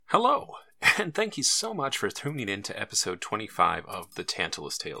Hello, and thank you so much for tuning in to episode 25 of The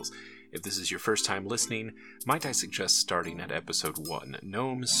Tantalus Tales. If this is your first time listening, might I suggest starting at episode 1,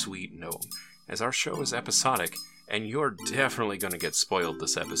 Gnome Sweet Gnome, as our show is episodic, and you're definitely going to get spoiled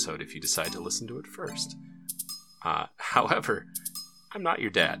this episode if you decide to listen to it first. However, I'm not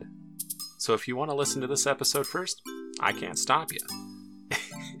your dad, so if you want to listen to this episode first, I can't stop you.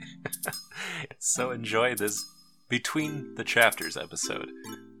 So enjoy this Between the Chapters episode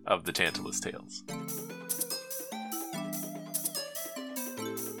of The Tantalus Tales.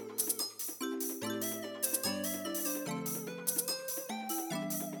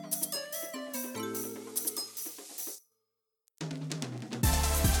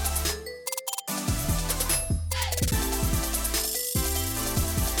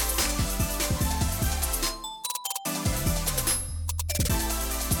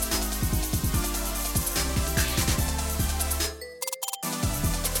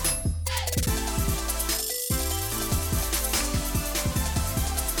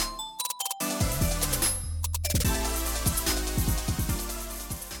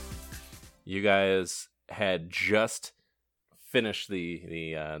 You guys had just finished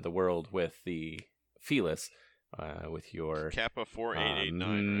the world with the Felis, with your Kappa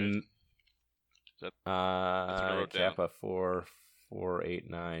 4889, right? That's what I wrote down. Kappa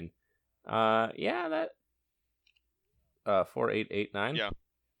 4489. Yeah, that 4889.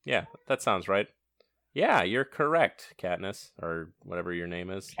 Yeah, that sounds right. Yeah, you're correct, Katniss, or whatever your name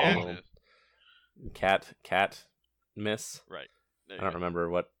is. Cat Miss. Right. I don't remember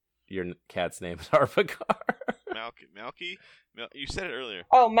what your cat's name is. Bakar. Malky? You said it earlier.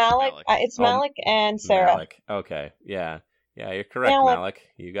 Oh, Malik. It's Malik and Sarah. Malik. Okay. Yeah, you're correct, Malik.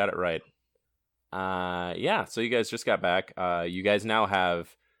 You got it right. Yeah, so you guys just got back. You guys now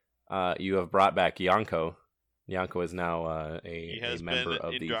have you have brought back Yanko. Yanko is now a member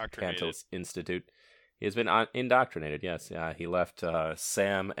of the Tantalus Institute. He has been indoctrinated, yes. He left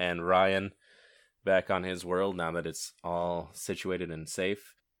Sam and Ryan back on his world now that it's all situated and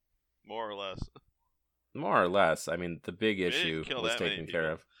safe. More or less. More or less. I mean, the big issue was taken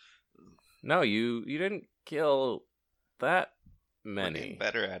care of. No, you didn't kill that many. We're getting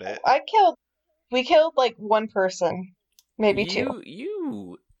better at it. We killed like one person. Maybe two.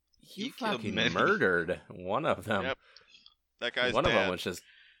 You fucking murdered one of them. Yep. That guy's one dad. of them was just...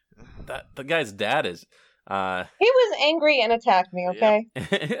 The guy's dad is... He was angry and attacked me, okay?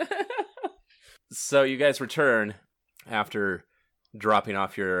 Yep. So you guys return after dropping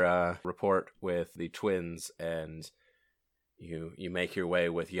off your report with the twins, and you make your way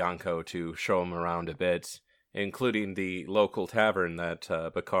with Yanko to show them around a bit, including the local tavern that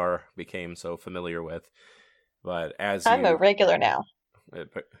Bakar became so familiar with. But as I'm a regular now.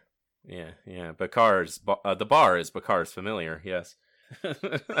 Yeah. Bakar's the bar is Bakar's familiar. Yes.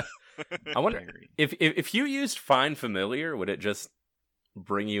 I wonder if you used Find Familiar, would it just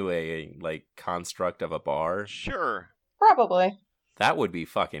bring you a construct of a bar? Sure. Probably. That would be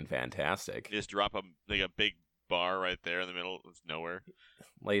fucking fantastic. You just drop a big bar right there in the middle of nowhere.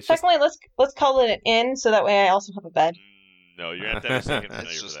 Secondly, let's call it an inn, so that way I also have a bed. No, you're gonna have to have a second familiar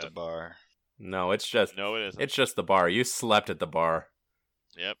It's just for that. a bar. No, it's just No, it isn't. It's just the bar. You slept at the bar.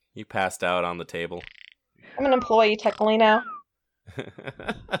 Yep. You passed out on the table. I'm an employee technically now.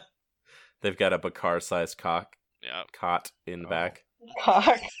 They've got a Bakar-sized cot in back.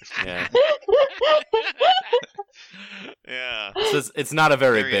 Cock. Yeah. Yeah. It's not a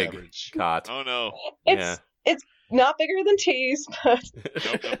very big average. cot. Oh no. It's not bigger than T's, but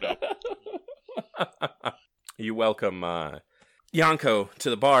Nope. You welcome Yanko to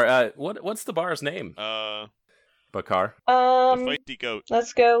the bar. What's the bar's name? Bakar. The feisty goat.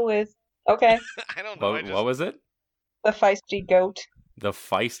 Let's go with okay. I don't know. What was it? The feisty goat. The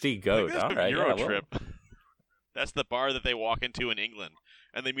feisty goat. All right. Euro yeah, trip. That's the bar that they walk into in England,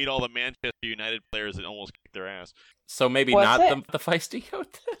 and they meet all the Manchester United players that almost kick their ass. So maybe What's not it? the feisty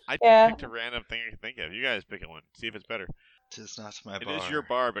goat. I Yeah. picked a random thing I can think of. You guys pick one. See if it's better. Tis not my It bar. is your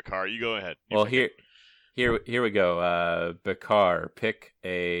bar, Bakar. You go ahead. You Well, pick here we go. Bakar, pick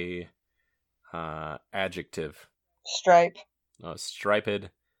a adjective. Stripe. Oh,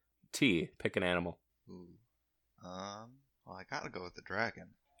 striped T. Pick an animal. Ooh. Well, I gotta go with the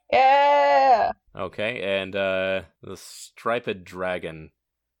dragon. Yeah. Okay, and the striped dragon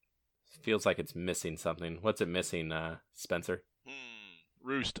feels like it's missing something. What's it missing, Spencer?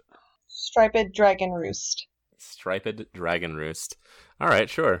 Roost. Striped dragon roost. Striped dragon roost. All right,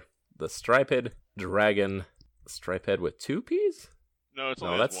 sure. The striped dragon, striped with two P's? No, it's No,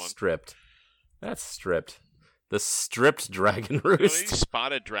 only that's one. stripped. That's stripped. The stripped dragon No, roost.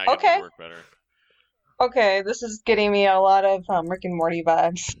 spotted dragon Okay. would work better. Okay, this is getting me a lot of Rick and Morty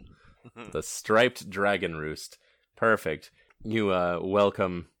vibes. The striped dragon roost. Perfect. You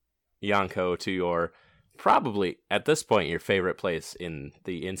welcome Yanko to your, probably, at this point, your favorite place in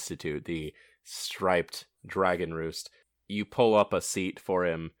the Institute, the striped dragon roost. You pull up a seat for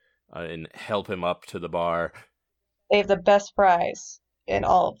him and help him up to the bar. They have the best fries in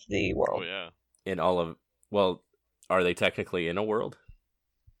all of the Oh world. yeah. In all of, well, are they technically in a world?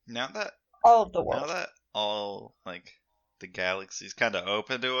 Now that All of the now world. that all like the galaxy's kind of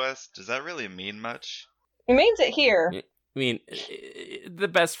open to us, does that really mean much? It means it here. I mean, the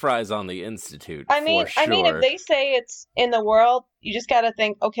best fries on the Institute, I mean, for sure. if they say it's in the world, you just gotta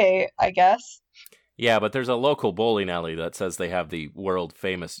think, okay, I guess. Yeah, but there's a local bowling alley that says they have the world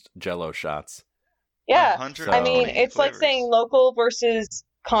famous Jello shots. Yeah. 120 I mean, it's like flavors. saying local versus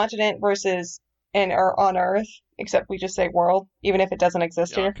continent versus or on Earth, except we just say world, even if it doesn't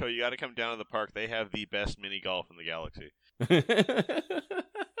exist here. Yonko, you got to come down to the park. They have the best mini golf in the galaxy.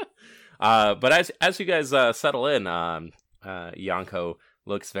 But as you guys settle in, Yanko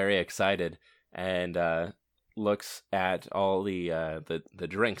looks very excited and looks at all the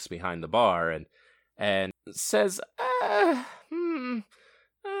drinks behind the bar and says,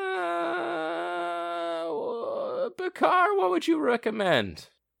 Bakar, what would you recommend?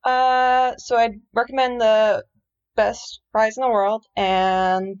 So I'd recommend the best fries in the world,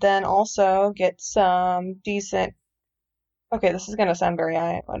 and then also get some decent. Okay, this is gonna sound very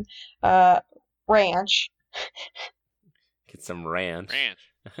high one. Ranch. Get some ranch.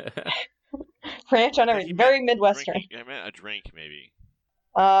 Ranch on I think everything. he Very meant Midwestern. I meant a drink, maybe.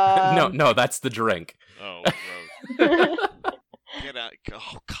 No, that's the drink. Oh, gross. Get out.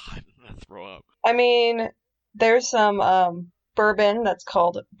 Oh, God. I'm going to throw up. I mean, there's some bourbon that's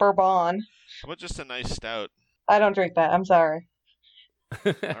called Bourbon. How about just a nice stout? I don't drink that. I'm sorry.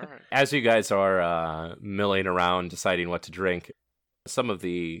 All right. As you guys are milling around deciding what to drink, some of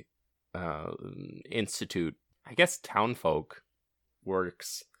the Institute, I guess townfolk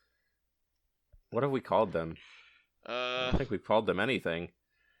works. What have we called them? I don't think we've called them anything.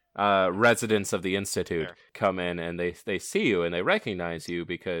 Residents of the Institute Fair. come in and they see you and they recognize you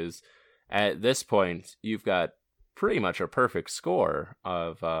because at this point you've got pretty much a perfect score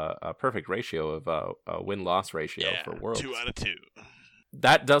of a perfect ratio of a win-loss ratio Yeah, for Worlds. 2 out of 2.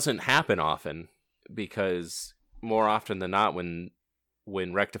 That doesn't happen often because more often than not when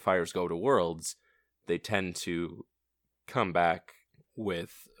rectifiers go to Worlds, they tend to come back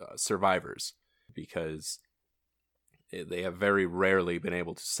with survivors because they have very rarely been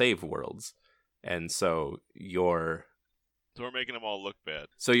able to save Worlds. And so your So we're making them all look bad.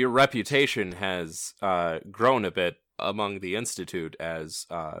 reputation has grown a bit among the Institute as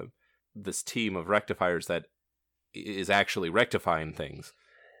this team of rectifiers that is actually rectifying things.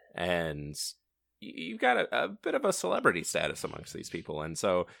 And you've got a bit of a celebrity status amongst these people. And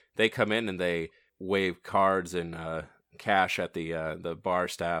so they come in and they wave cards and cash at the bar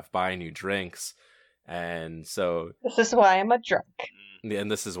staff, buying you drinks. And so... This is why I'm a drunk. And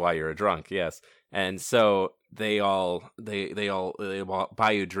this is why you're a drunk, yes. And so they all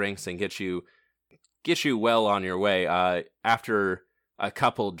buy you drinks and get you well on your way. After a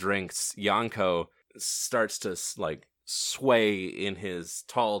couple drinks, Yanko starts to like sway in his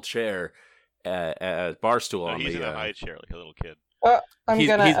tall chair, bar stool No, on he's the. in a high chair like a little kid.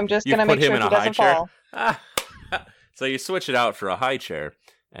 I'm just you've gonna put make him sure in he a high doesn't chair? fall. So you switch it out for a high chair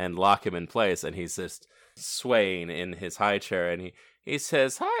and lock him in place, and he's just swaying in his high chair, and he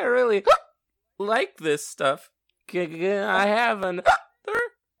says, "Hi, I really like this stuff. I have an."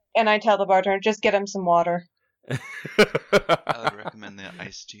 And I tell the bartender, just get him some water. I would recommend the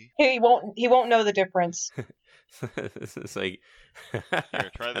iced tea. He won't know the difference. It's like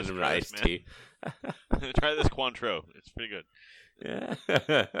Here, try this, iced man. tea. Try this Cointreau. It's pretty good.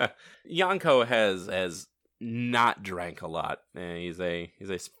 Yeah. Yanko has not drank a lot. He's a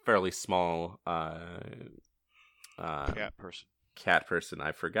fairly small cat person.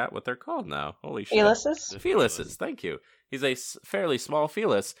 I forgot what they're called now. Holy shit. Felices? Felices, thank you. He's a fairly small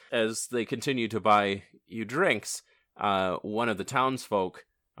Felis. As they continue to buy you drinks, one of the townsfolk,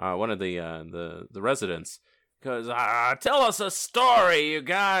 one of the residents, goes, "Tell us a story, you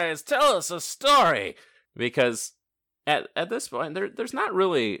guys. Tell us a story." Because at this point, there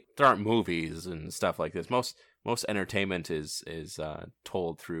aren't movies and stuff like this. Most entertainment is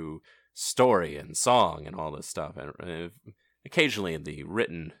told through story and song and all this stuff, and occasionally in the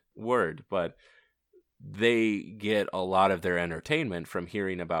written word, but they get a lot of their entertainment from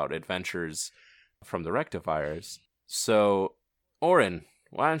hearing about adventures from the rectifiers. So, Orin,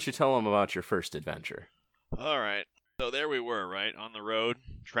 why don't you tell them about your first adventure? All right. So there we were, right? On the road,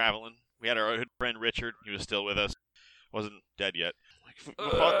 traveling. We had our good friend Richard. He was still with us. Wasn't dead yet. We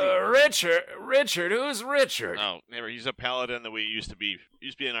fought Richard, who's Richard? Oh, never. He's a paladin that used to be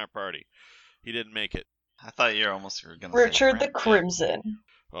in our party. He didn't make it. I thought you were going to say Richard the friend. Crimson.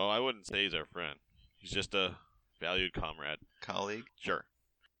 Oh, I wouldn't say he's our friend. He's just a valued comrade. Colleague? Sure.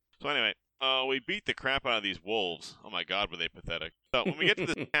 So anyway, we beat the crap out of these wolves. Oh my God, were they pathetic. So when we get to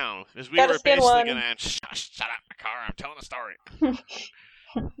this town, we Gotta were skin basically one. going to... Shut up, Makar, I'm telling a story.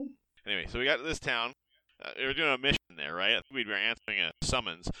 Anyway, so we got to this town. We were doing a mission there, right? I think we were answering a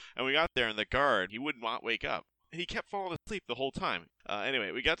summons. And we got there, and the guard, he would not wake up. He kept falling asleep the whole time. Anyway,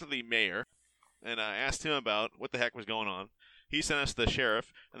 we got to the mayor, and I asked him about what the heck was going on. He sent us to the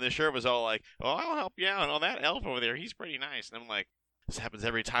sheriff, and the sheriff was all like, "Oh, I'll help you out. Oh, that elf over there, he's pretty nice." And I'm like, this happens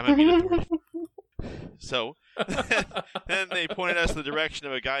every time I meet a dwarf. So, then they pointed us in the direction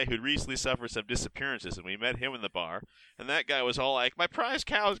of a guy who'd recently suffered some disappearances, and we met him in the bar. And that guy was all like, "My prize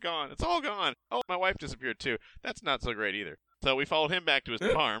cow's gone. It's all gone. Oh, my wife disappeared too." That's not so great either. So we followed him back to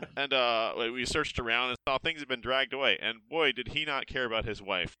his farm, and we searched around and saw things had been dragged away. And boy, did he not care about his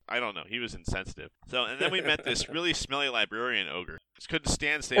wife. I don't know. He was insensitive. So, and then we met this really smelly librarian ogre. Just couldn't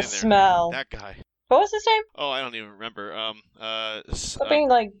stand The standing there. smell. That guy. What was his name? Oh, I don't even remember. Something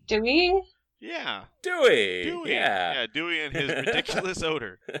like Dewey? Yeah. Dewey. Dewey. Yeah. Dewey and his ridiculous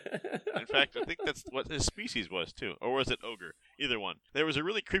odor. In fact, I think that's what his species was, too. Or was it ogre? Either one. There was a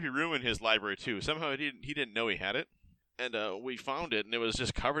really creepy room in his library, too. Somehow he didn't know he had it. And we found it, and it was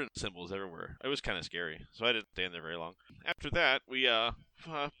just covered in symbols everywhere. It was kind of scary, so I didn't stay in there very long. After that, we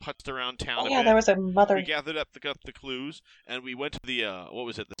putzed around town Oh a yeah, bit. there was a mother. We gathered up the clues, and we went to the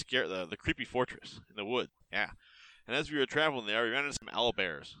the creepy fortress in the wood. Yeah. And as we were traveling there, we ran into some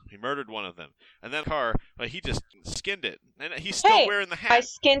owlbears. We murdered one of them, and then Car, he just skinned it, and he's still wearing the hat. I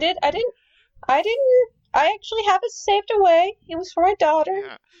skinned it. I actually have it saved away. It was for my daughter.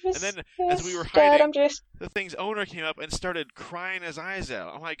 Yeah. And then, as we were dead. hiding, I'm just... the thing's owner came up and started crying his eyes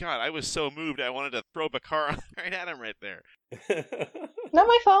out. Oh my God, I was so moved I wanted to throw Bakar right at him right there. Not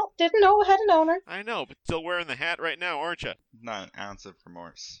my fault. Didn't know it had an owner. I know, but still wearing the hat right now, aren't you? Not an ounce of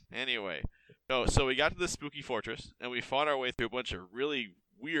remorse. Anyway, so we got to the spooky fortress, and we fought our way through a bunch of really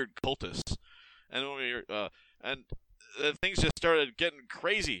weird cultists. And when we things just started getting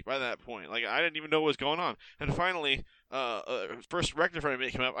crazy by that point. Like, I didn't even know what was going on. And finally, first rectifier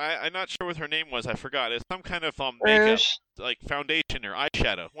mate came up. I'm not sure what her name was. I forgot. It's some kind of makeup, Rouge. like foundation or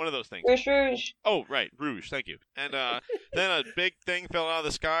eyeshadow. One of those things. Rouge. Oh, right. Rouge. Thank you. And then a big thing fell out of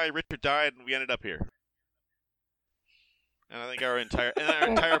the sky. Richard died, and we ended up here. And I think our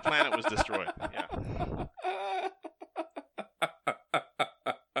entire planet was destroyed. Yeah.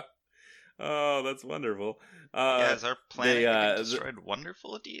 Oh, that's wonderful. Yeah, is our planet getting destroyed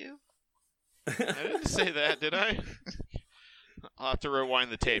wonderful to you? I didn't say that, did I? I'll have to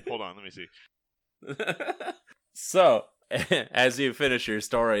rewind the tape. Hold on, let me see. So, as you finish your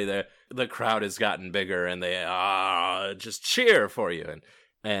story, the crowd has gotten bigger, and they just cheer for you.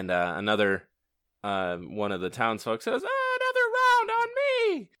 And another one of the townsfolk says, "Another round on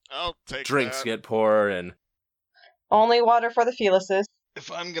me!" I'll take Drinks that. get poured, and Only water for the Felices. If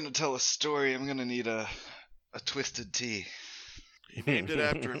I'm gonna tell a story, I'm gonna need a twisted tea. He named it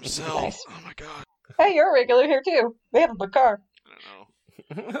after himself. Nice. Oh my God. Hey, you're a regular here too. We have a Bakar.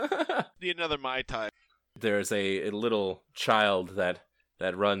 I don't know. Need another Mai Tai. There's a little child that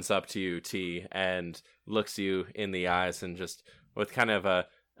runs up to you, T, and looks you in the eyes, and just with kind of a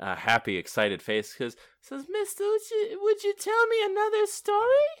happy, excited face, says, "Mister, would you tell me another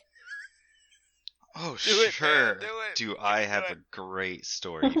story?" Oh, Do it, sure. man, do it. Do You I can have do a great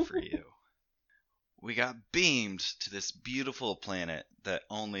story for you? We got beamed to this beautiful planet that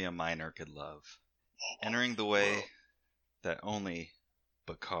only a miner could love, entering the way that only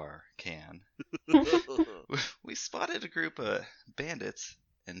Bakar can. We spotted a group of bandits,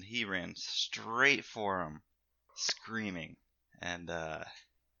 and he ran straight for them, screaming, and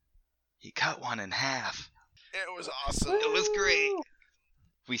he cut one in half. It was awesome. It was great.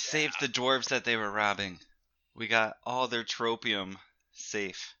 We saved the dwarves that they were robbing. We got all their tropium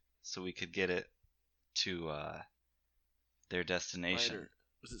safe so we could get it to their destination. Later.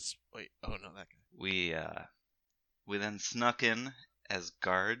 Was it? Wait. Oh no, that guy. We then snuck in as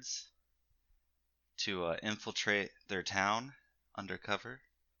guards to infiltrate their town undercover.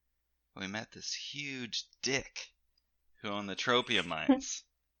 We met this huge dick who owned the tropium mines.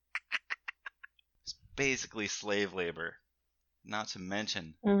 It's basically slave labor. Not to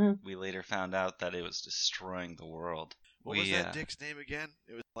mention, we later found out that it was destroying the world. What was that dick's name again?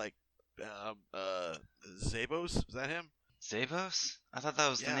 It was like Zabos. Was that him? Zavos? I thought that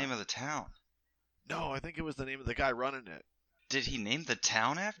was the Yeah. name of the town. No, I think it was the name of the guy running it. Did he name the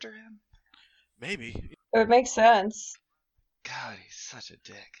town after him? Maybe. It would make sense. God, he's such a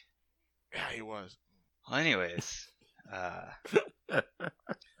dick. Yeah, he was. Well, anyways,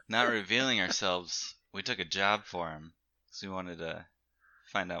 not revealing ourselves, we took a job for him because we wanted to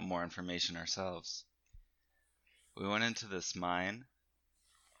find out more information ourselves. We went into this mine,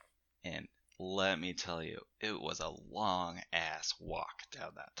 and let me tell you, it was a long-ass walk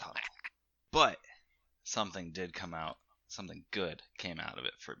down that tunnel. But something did come out. Something good came out of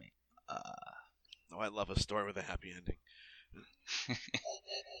it for me. Oh, I love a story with a happy ending.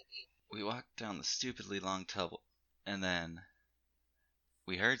 We walked down the stupidly long tunnel, and then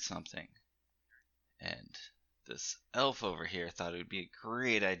we heard something. And this elf over here thought it would be a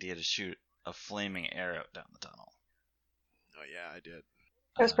great idea to shoot a flaming arrow down the tunnel. Oh, yeah, I did.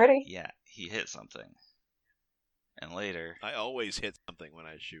 It was pretty. Yeah, he hit something. And later, I always hit something when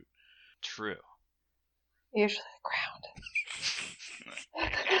I shoot. true. Usually the ground.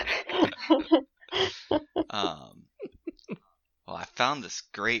 Well, I found this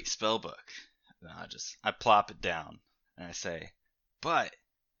great spell book. And I plop it down and I say, but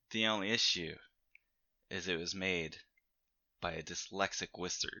the only issue is it was made by a dyslexic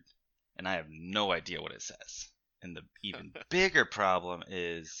wizard, and I have no idea what it says. And the even bigger problem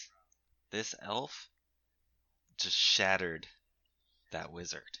is this elf just shattered that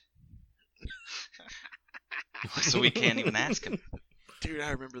wizard. So we can't even ask him. Dude,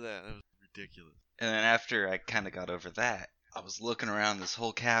 I remember that. That was ridiculous. And then after I kind of got over that, I was looking around this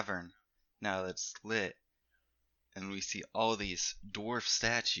whole cavern, now that it's lit, and we see all these dwarf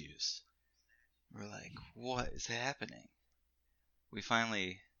statues. We're like, what is happening? We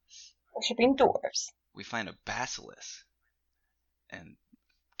Worshipping dwarves. find a basilisk, and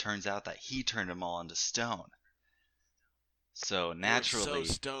turns out that he turned them all into stone. So naturally, You're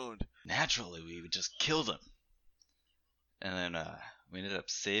so stoned. we just killed him. And then we ended up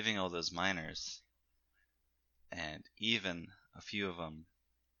saving all those miners, and even a few of them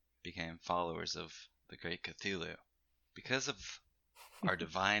became followers of the great Cthulhu. Because of our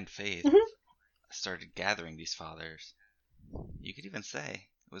divine faith, I started gathering these fathers. You could even say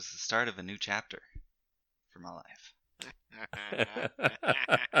it was the start of a new chapter for my life.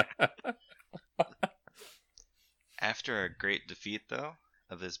 After a great defeat, though,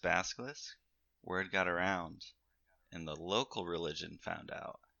 of this basilisk, word got around, and the local religion found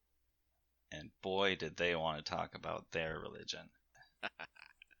out. And boy, did they want to talk about their religion.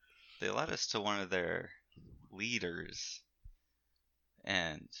 They led us to one of their leaders,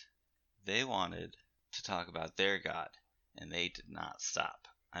 and they wanted to talk about their god, and they did not stop.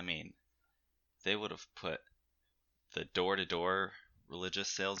 I mean, they would have put the door-to-door religious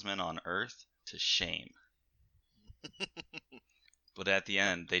salesman on Earth to shame. But at the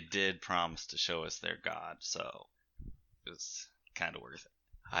end, they did promise to show us their god, so it was kind of worth it.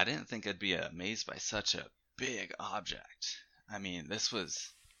 I didn't think I'd be amazed by such a big object. I mean, it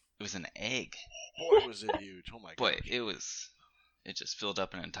was an egg. Boy, was it huge. Oh my god. But it just filled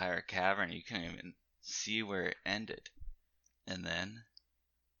up an entire cavern. You couldn't even see where it ended. And then,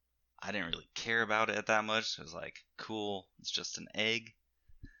 I didn't really care about it that much. It was like, cool, it's just an egg.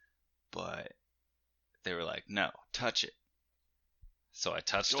 But they were like, no, touch it. So I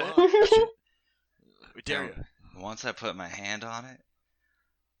touched Go it. on, touch it. We dare you. Once I put my hand on it,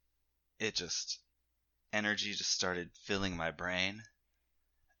 energy just started filling my brain.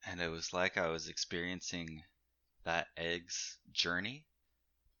 And it was like I was experiencing that egg's journey.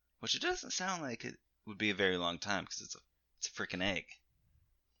 Which it doesn't sound like it would be a very long time because it's a freaking egg.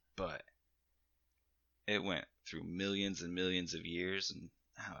 But it went through millions and millions of years and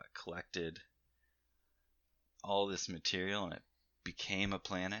how it collected all this material and it became a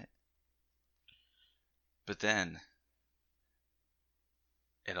planet. But then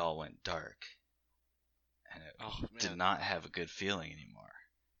it all went dark and it did not have a good feeling anymore.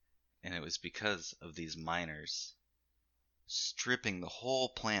 And it was because of these miners stripping the whole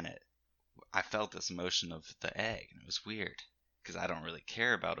planet. I felt this emotion of the egg, and it was weird because I don't really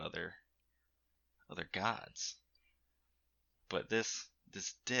care about other gods. But this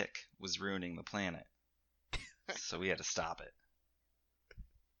dick was ruining the planet. So we had to stop it.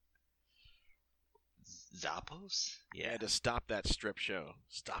 Zappos? Yeah. You had to stop that strip show.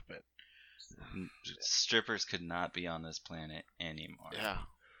 Stop it. Strippers could not be on this planet anymore. Yeah.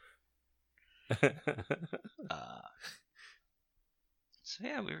 So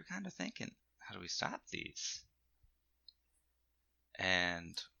yeah, we were kind of thinking, how do we stop these?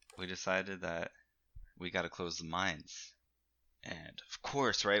 And we decided that we got to close the mines. And of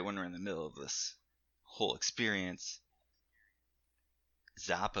course, right when we're in the middle of this whole experience,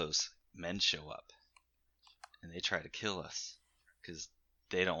 Zappos men show up. And they try to kill us. Because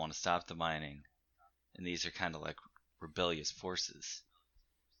they don't want to stop the mining. and these are kind of like rebellious forces.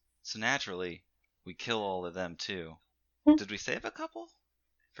 So naturally, we kill all of them too. Did we save a couple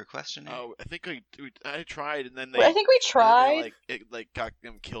for questioning? Oh, I think I tried, and then I think we tried. it got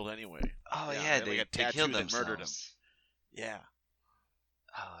them killed anyway. Oh Yeah, yeah, they they got tattooed killed and themselves. murdered 'em. Yeah.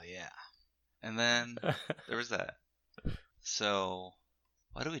 Oh yeah. And then there was that. So,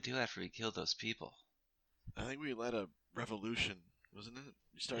 what do we do after we kill those people? I think we led a revolution, wasn't it?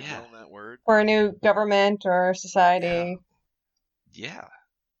 You started Yeah. yelling that word. For a new government or society. Yeah.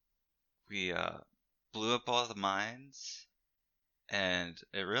 We blew up all the mines, and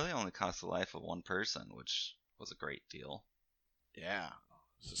it really only cost the life of one person, which was a great deal. Yeah.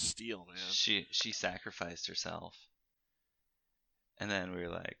 It's a steal, man. She sacrificed herself. And then we were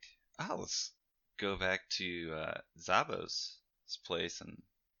like, oh, let's go back to Zabo's place, and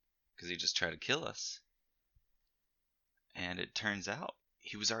because he just tried to kill us. And it turns out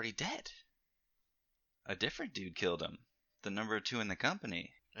he was already dead. A different dude killed him. The number 2 in the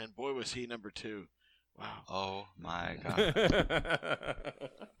company. And boy, was he number 2. Wow. Oh my god.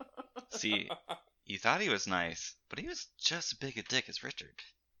 See, you thought he was nice, but he was just as big a dick as Richard.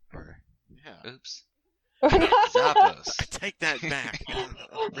 Or, Yeah. oops. I Zappos. I take that back.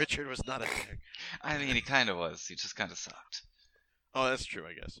 Richard was not a dick. I mean, he kind of was. He just kind of sucked. Oh, that's true,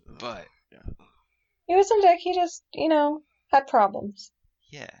 I guess. But, He wasn't dick, he just, had problems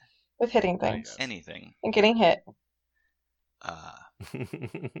yeah, with hitting things guess. anything. and getting hit.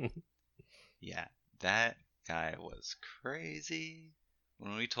 Yeah, that guy was crazy.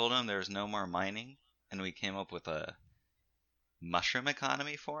 When we told him there was no more mining, and we came up with a mushroom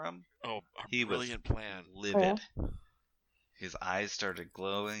economy for him, Oh, a He was- brilliant plan. livid. His eyes started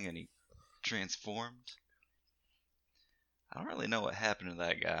glowing, and he transformed. I don't really know what happened to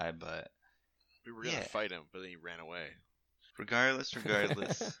that guy, but We were going to Yeah. fight him, but then he ran away. regardless,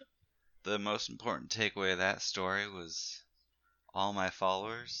 the most important takeaway of that story was all my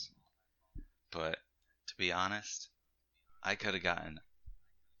followers. But to be honest, I could have gotten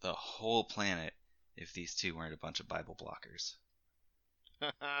the whole planet if these two weren't a bunch of Bible blockers.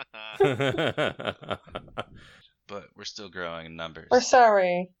 But we're still growing in numbers. We're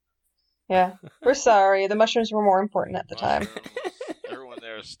sorry. Yeah, we're sorry. The mushrooms were more important at the time. Mushrooms. Everyone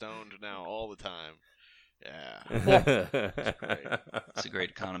there is stoned now all the time. Yeah. It's a great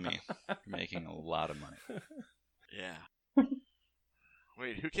economy. You're making a lot of money. Yeah.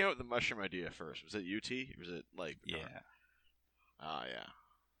 Wait, who came up with the mushroom idea first? Was it UT? Or was it like? Yeah. Oh yeah.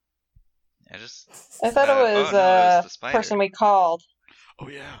 I thought it was the a spider. person we called. Oh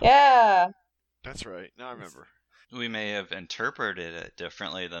yeah. Yeah. That's right. Now I remember. We may have interpreted it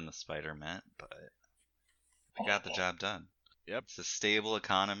differently than the spider meant, but we got the job done. Yep. It's a stable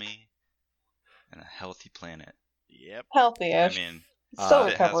economy and a healthy planet. Yep. I Healthy-ish. mean, Still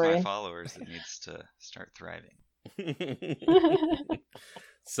if it has my recovering. followers, it needs to start thriving.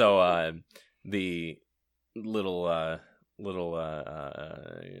 So, the little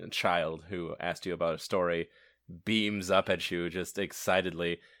child who asked you about a story beams up at you just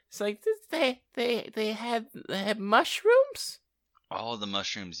excitedly. It's like, they have mushrooms? All the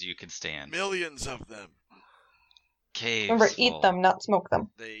mushrooms you could stand. Millions of them. Caves. Remember, eat full. them, not smoke them.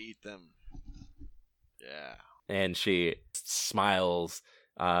 They eat them. Yeah. And she smiles,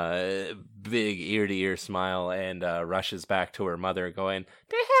 big ear-to-ear smile, and rushes back to her mother going,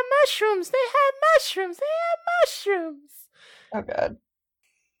 they have mushrooms, they have mushrooms, they have mushrooms. Oh, God.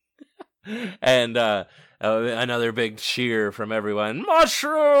 And another big cheer from everyone,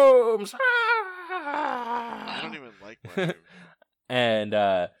 mushrooms! I don't even like mushrooms. And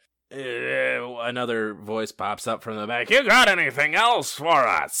another voice pops up from the back, you got anything else for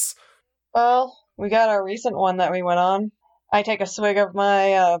us? Well, we got our recent one that we went on. I take a swig of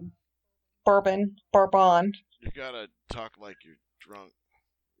my bourbon. You gotta talk like you're drunk.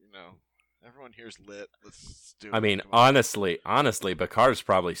 You know, everyone here's lit. Let's do it. I mean, Come on. honestly, Bakar's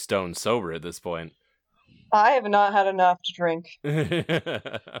probably stone sober at this point. I have not had enough to drink.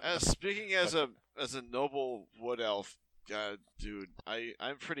 Speaking as a noble wood elf, dude,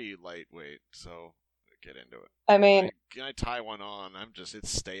 I'm pretty lightweight, so get into it. I mean, Can I tie one on? It's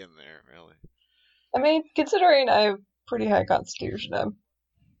staying there, really. Considering I have pretty high constitution, I'm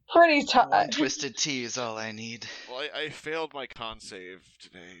pretty tired. Twisted tea is all I need. Well, I failed my con save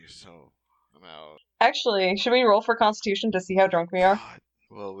today, so I'm out. Actually, should we roll for constitution to see how drunk we are? God.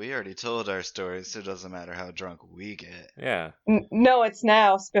 Well, we already told our stories, so it doesn't matter how drunk we get. Yeah. No, it's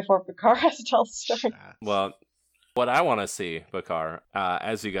now, before Picard has to tell the story. Shots. Well, what I want to see, Bakar,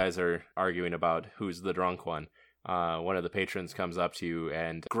 as you guys are arguing about who's the drunk one, one of the patrons comes up to you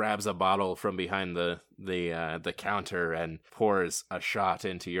and grabs a bottle from behind the counter and pours a shot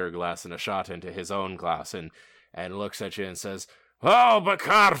into your glass and a shot into his own glass and looks at you and says, "Oh,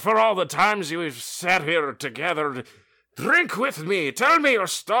 Bakar, for all the times we've sat here together, drink with me, tell me your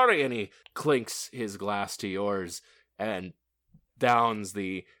story." And he clinks his glass to yours and downs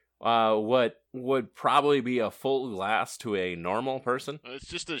the what would probably be a full glass to a normal person. It's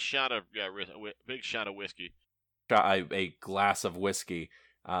just a shot of big shot of whiskey. A glass of whiskey,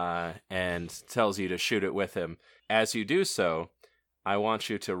 and tells you to shoot it with him. As you do so, I want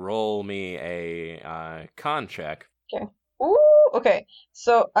you to roll me a con check. Okay. Ooh, okay.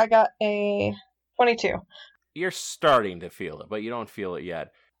 So I got a 22. You're starting to feel it, but you don't feel it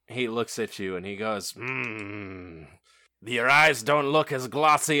yet. He looks at you and he goes, "Your eyes don't look as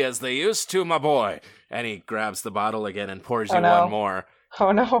glossy as they used to, my boy." And he grabs the bottle again and pours you one more.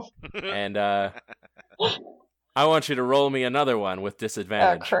 Oh, no. And I want you to roll me another one with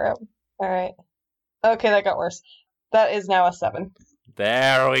disadvantage. Oh, crap. All right. Okay, that got worse. That is now a 7.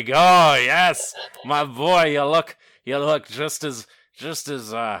 There we go. Yes, my boy, you look just as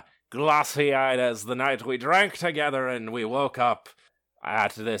glossy-eyed as the night we drank together and we woke up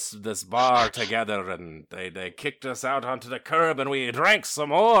at this bar together and they kicked us out onto the curb and we drank some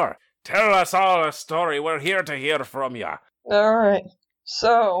more. Tell us all a story. We're here to hear from you. All right.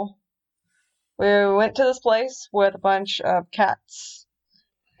 So we went to this place with a bunch of cats,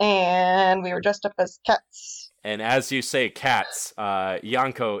 and we were dressed up as cats. And as you say cats,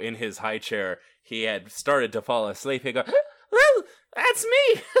 Yanko in his high chair, he had started to fall asleep. He goes, "Well, that's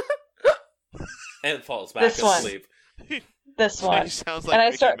me," and falls back asleep. This one. Sounds like and I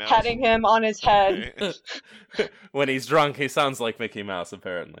Mickey start Mouse. patting him on his head. When he's drunk, he sounds like Mickey Mouse,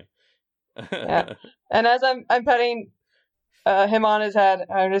 apparently. Yeah. And as I'm petting him on his head,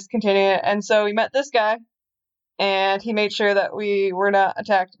 I'm just continuing it. And so we met this guy, and he made sure that we were not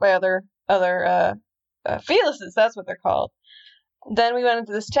attacked by other feluses. That's what they're called. Then we went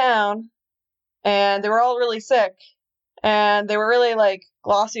into this town, and they were all really sick, and they were really like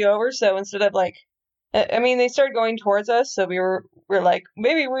glossy over. So instead of like, I mean, they started going towards us, so we were like,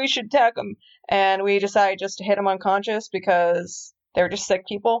 maybe we should attack them, and we decided just to hit them unconscious because they were just sick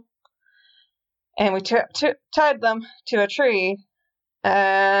people. And we tied them to a tree,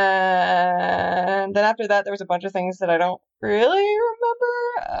 and then after that, there was a bunch of things that I don't really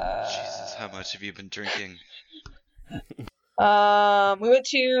remember. Jesus, how much have you been drinking? We went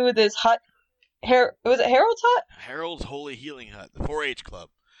to this hut. Was it Harold's hut? Harold's Holy Healing Hut, the 4-H club.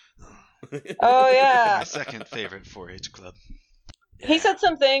 Oh yeah. My second favorite 4-H club. He said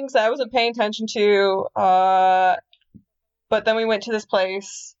some things I wasn't paying attention to, but then we went to this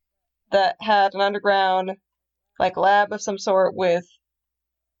place that had an underground, like, lab of some sort with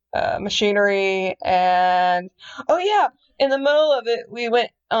machinery, and oh yeah, in the middle of it, we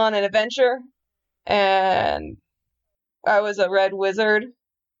went on an adventure, and I was a red wizard.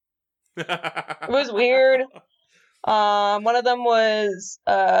 It was weird. One of them was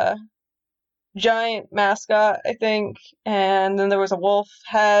giant mascot, I think, and then there was a wolf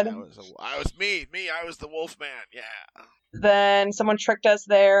head. I was the wolf man, yeah. Then someone tricked us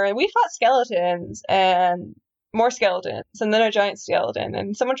there, and we fought skeletons, and more skeletons, and then a giant skeleton,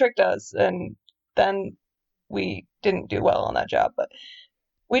 and someone tricked us, and then we didn't do well on that job, but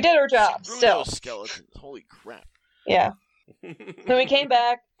we did our job still. Those skeletons, holy crap. Yeah. Then we came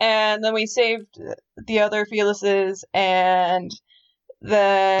back, and then we saved the other feluses, and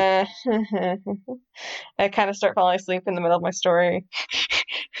then I kind of start falling asleep in the middle of my story.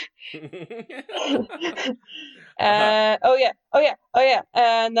 Oh yeah.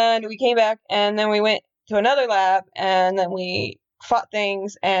 And then we came back, and then we went to another lab, and then we fought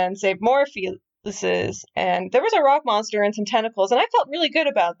things and saved more feluses, and there was a rock monster and some tentacles, and I felt really good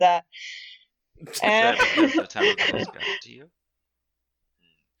about that. And The tentacles got to you?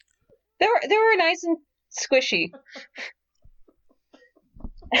 they were nice and squishy.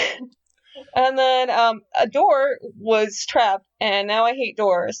 And then a door was trapped, and now I hate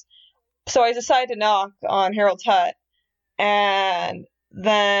doors. So I decided to knock on Harold's hut, and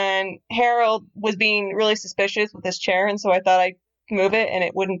then Harold was being really suspicious with his chair, and so I thought I'd move it, and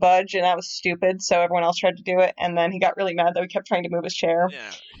it wouldn't budge, and that was stupid, so everyone else tried to do it, and then he got really mad that we kept trying to move his chair.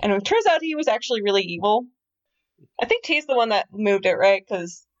 Yeah. And it turns out he was actually really evil. I think T's the one that moved it, right?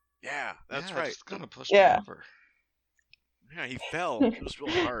 Because Yeah, that's Yeah, right. Just kind of pushed Yeah. me over. Yeah, he fell. It was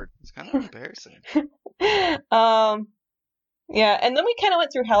real hard. It's kind of embarrassing. yeah, and then we kind of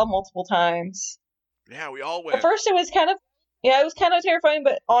went through hell multiple times. Yeah, we all At went. first it was kind of terrifying,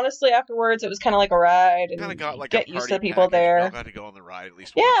 but honestly afterwards it was kind of like a ride, and Kind of got like get a used party to the people package. We all there. got to go on the ride at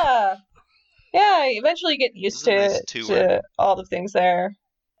least once. Yeah. Yeah, eventually you get used It was a nice to tour. all the things there.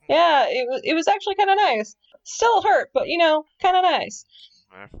 Yeah, it was actually kind of nice. Still hurt, but kind of nice.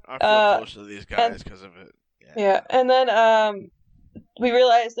 I feel Uh, close to these and guys because of it. yeah, and then we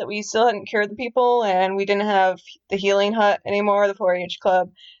realized that we still hadn't cured the people, and we didn't have the healing hut anymore, the 4-H club,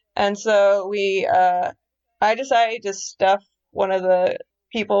 and so I decided to stuff one of the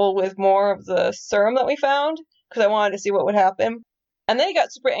people with more of the serum that we found because I wanted to see what would happen, and then he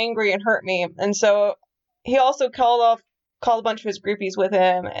got super angry and hurt me, and so he also called a bunch of his groupies with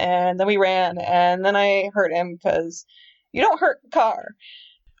him, and then we ran, and then I hurt him because you don't hurt Car.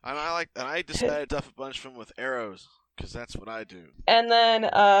 And I decided to stuff a bunch of them with arrows because that's what I do. And then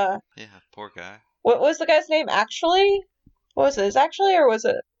Yeah, poor guy. what was the guy's name actually? What was it? Is actually, or was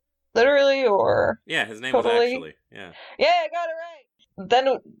it literally, or Yeah, his name totally? was actually. Yeah. Yeah, I got it right.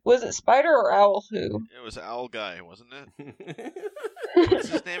 Then was it Spider or Owl who? It was Owl Guy, wasn't it? Owl What's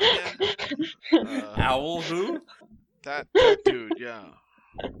his name again? who? That dude, yeah.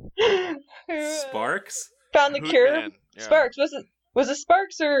 Sparks? Found the Hoot cure. Man, yeah. Sparks. Was it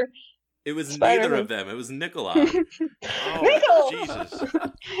Sparks or It was Spider neither Who? of them. It was Nikolai. Oh, Nickel? Jesus.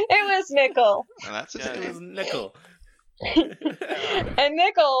 It was Nickel. And that's his Yeah, It name. was Nickel. And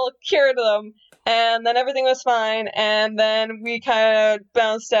Nickel cured them, and then everything was fine, and then we kind of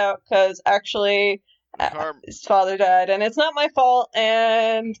bounced out because actually Car- his father died, and it's not my fault,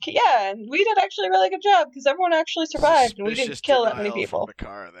 and yeah, and we did actually a really good job because everyone actually survived, and we didn't Suspicious kill that many denial people. From the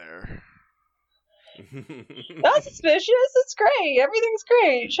car there. Not suspicious, it's great, everything's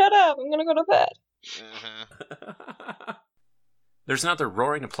great, shut up, I'm gonna go to bed. Uh-huh. There's another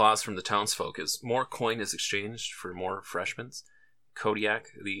roaring applause from the townsfolk as more coin is exchanged for more refreshments. Kodiak,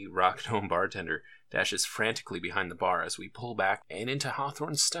 the rock gnome bartender, dashes frantically behind the bar as we pull back and into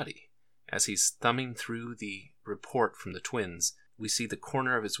Hawthorne's study. As he's thumbing through the report from the twins, we see the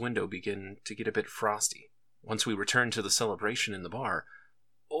corner of his window begin to get a bit frosty. Once we return to the celebration in the bar,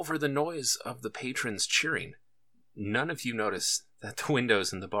 over the noise of the patrons cheering, none of you notice that the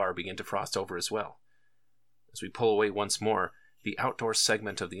windows in the bar begin to frost over as well. As we pull away once more, the outdoor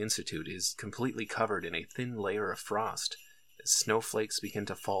segment of the Institute is completely covered in a thin layer of frost as snowflakes begin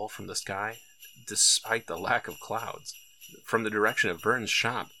to fall from the sky, despite the lack of clouds. From the direction of Vern's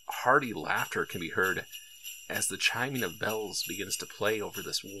shop, hearty laughter can be heard as the chiming of bells begins to play over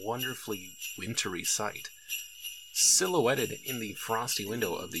this wonderfully wintry sight. Silhouetted in the frosty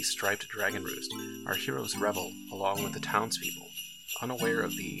window of the striped dragon roost, our heroes revel along with the townspeople, unaware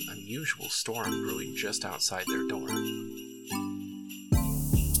of the unusual storm brewing just outside their door.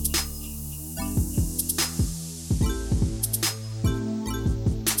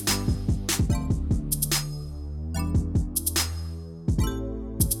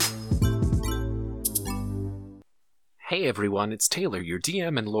 Hey everyone, it's Taylor, your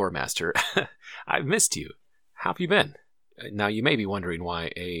DM and lore master. I've missed you. How have you been? Now you may be wondering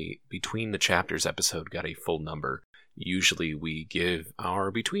why a Between the Chapters episode got a full number. Usually we give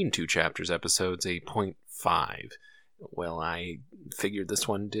our Between Two Chapters episodes a 0.5. Well, I figured this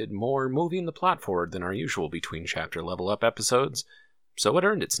one did more moving the plot forward than our usual Between Chapter Level Up episodes, so it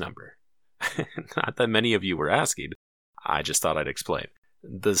earned its number. Not that many of you were asking, I just thought I'd explain.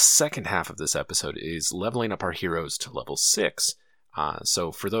 The second half of this episode is leveling up our heroes to level 6,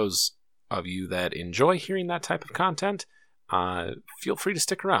 so for those of you that enjoy hearing that type of content, feel free to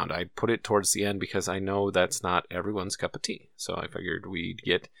stick around. I put it towards the end because I know that's not everyone's cup of tea. So I figured we'd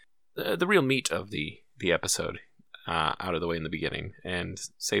get the real meat of the episode out of the way in the beginning and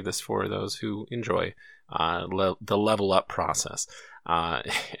save this for those who enjoy the level up process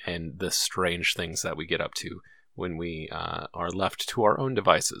and the strange things that we get up to when we are left to our own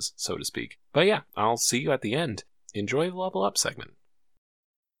devices, so to speak. But yeah, I'll see you at the end. Enjoy the level up segment.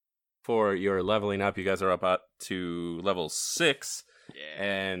 For your leveling up, you guys are up to level 6, Yeah.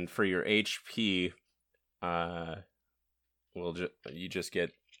 and for your HP, you just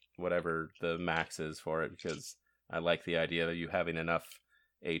get whatever the max is for it, because I like the idea of you having enough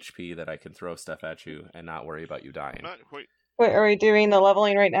HP that I can throw stuff at you and not worry about you dying. Wait, Wait, are we doing the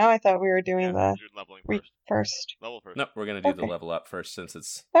leveling right now? I thought we were doing yeah, the you're leveling first. Level first. Nope, we're gonna do the Okay. level up first since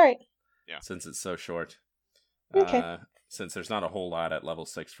it's Alright. so short. Okay. Since there's not a whole lot at level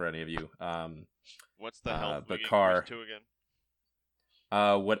 6 for any of you. What's the health we get Bakar. used to again?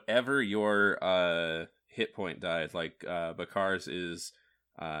 Whatever your hit point dies, like Bakar's is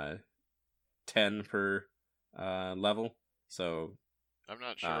 10 per level. So I'm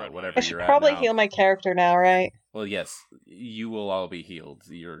not sure. on whatever I mine. should you're at probably now. heal my character now, right? Well, yes, you will all be healed.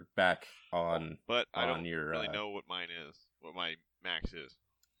 You're back on. But I on don't your, really know what mine is. What my max is.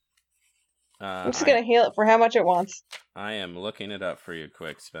 I'm just gonna heal it for how much it wants. I am looking it up for you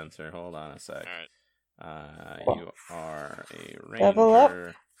quick, Spencer. Hold on a sec. Alright. You are a ranger. Level up.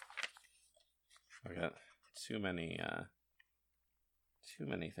 I got too many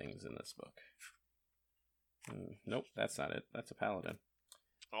things in this book. Nope, that's not it. That's a paladin.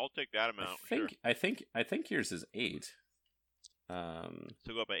 I'll take that amount. I think yours is 8. So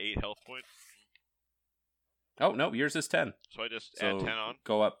go up by 8 health points. Oh no, yours is 10. So I just add 10 on.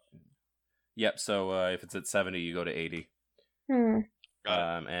 Go up. Yep. So if it's at 70, you go to 80. Hmm.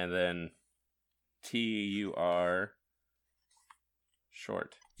 And then T, you are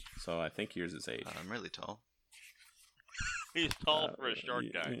short. So I think yours is 8. I'm really tall. He's tall for a short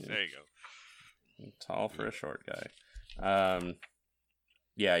guy. There you go. Tall for a short guy.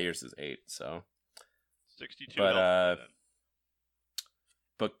 Yeah, yours is 8. So 62.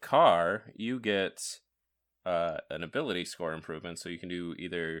 But Car, you get an ability score improvement, so you can do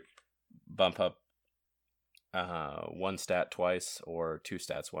either bump up 1 stat twice or 2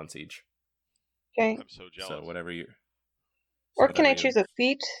 stats once each. Okay. I'm so jealous. So whatever you. Or can I choose a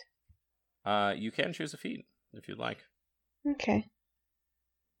feat? You can choose a feat if you'd like. Okay.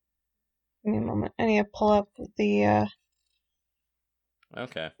 Give me a moment. I need to pull up the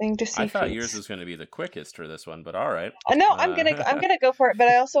Okay. thing to see. I thought feats. yours was going to be the quickest for this one, but all right. No, I'm gonna go for it. But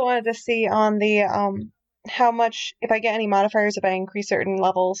I also wanted to see on the how much, if I get any modifiers if I increase certain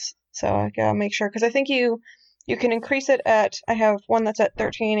levels. So I gotta make sure, because I think you can increase it at. I have one that's at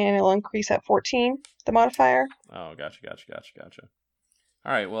 13 and it'll increase at 14. The modifier. Oh, gotcha.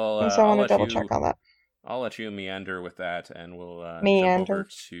 All right. Well, And so I want to let double you- check on that. I'll let you meander with that, and we'll jump Meander. over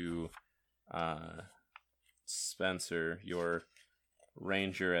to Spencer. Your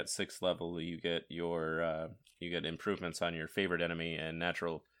ranger at 6th level, you get improvements on your favorite enemy and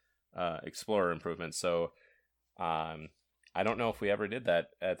natural explorer improvements. So I don't know if we ever did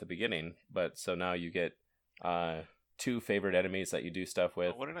that at the beginning, but so now you get 2 favorite enemies that you do stuff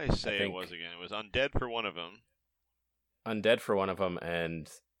with. What did I say it was again? It was undead for one of them. Undead for one of them, and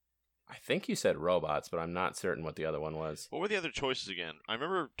I think you said robots, but I'm not certain what the other one was. What were the other choices again? I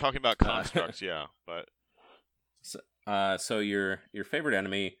remember talking about constructs, yeah, but so your favorite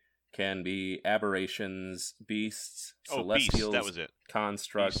enemy can be aberrations, beasts, Beasts, celestials. that was it.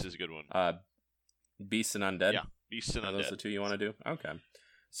 Constructs. Beast is a good one. Beasts and undead. Yeah, beasts and Are those the undead. 2 you want to do? Okay.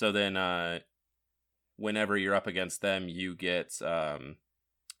 So then, whenever you're up against them, you get 14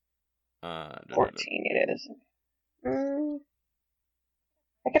 it is. I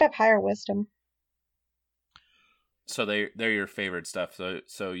could have higher wisdom. So they're your favorite stuff.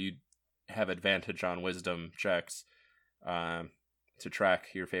 So you have advantage on wisdom checks to track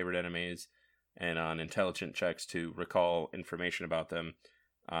your favorite enemies, and on intelligent checks to recall information about them.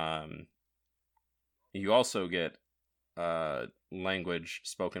 You also get language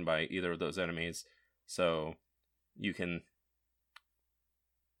spoken by either of those enemies, so you can.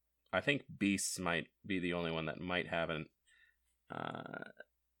 I think beasts might be the only one that might have an.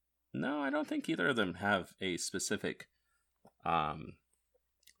 No, I don't think either of them have a specific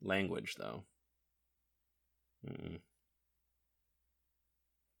language, though.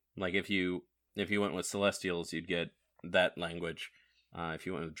 Like if you went with Celestials, you'd get that language. If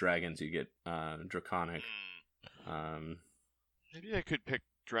you went with Dragons, you'd get Draconic. Maybe I could pick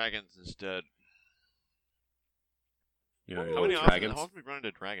dragons instead. You know, How dragons. often we run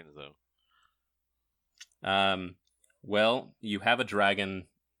into dragons though? Well, you have a dragon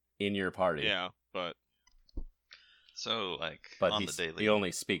in your party. Yeah, but So, like, But on the daily. he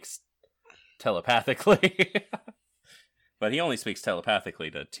only speaks telepathically. But he only speaks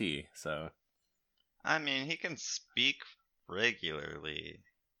telepathically to T, so. I mean, he can speak regularly.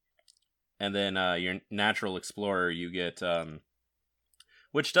 And then your natural explorer, you get,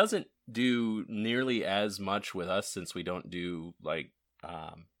 which doesn't do nearly as much with us since we don't do like,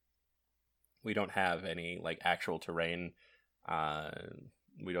 we don't have any like actual terrain.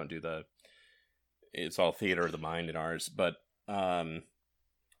 We don't do it's all theater of the mind in ours. But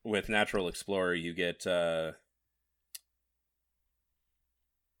with natural explorer, you get an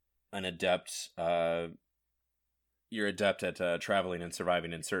adept. You're adept at traveling and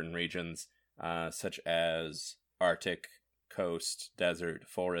surviving in certain regions, such as Arctic, coast, desert,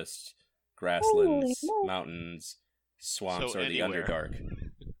 forest, grasslands, Holy mountains, swamps, So or the anywhere. Underdark.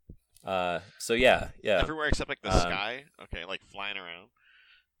 So yeah. everywhere except like the sky. Okay, like flying around.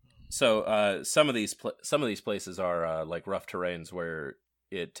 So some of these places are like rough terrains where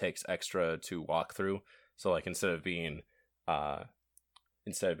it takes extra to walk through. So like instead of being 5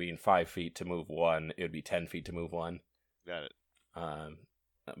 feet to move 1, it would be 10 feet to move 1. Got it.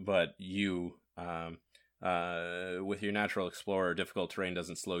 But you, with your natural explorer, difficult terrain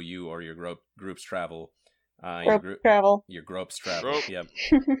doesn't slow you or your group's travel. Travel. Your group's travel. Grope. Yep.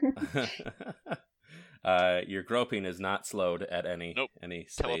 Your groping is not slowed at any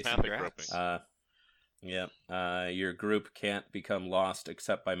space. Telepathic groping. Yep. Your group can't become lost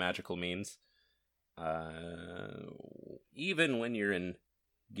except by magical means. Even when you're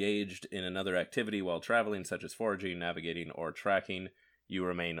engaged in another activity while traveling, such as foraging, navigating, or tracking, you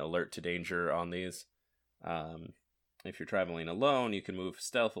remain alert to danger on these. If you're traveling alone, you can move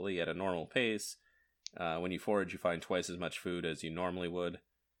stealthily at a normal pace. When you forage, you find twice as much food as you normally would.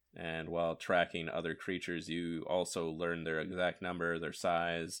 And while tracking other creatures, you also learn their exact number, their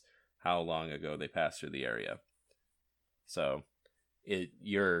size, how long ago they passed through the area. So,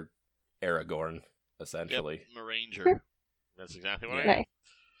 you're Aragorn, essentially. Yep, I'm a ranger. That's exactly what I am.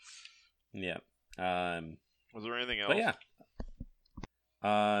 Nice. Yeah. Was there anything else? But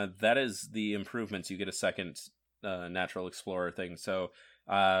yeah. That is the improvements. You get a second natural explorer thing. So,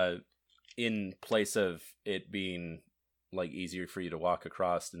 in place of it being like easier for you to walk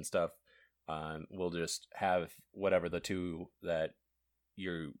across and stuff, we'll just have whatever the two that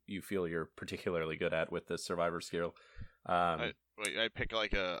you feel you're particularly good at with the survivor skill. I pick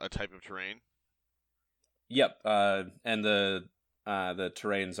like a type of terrain. Yep. And the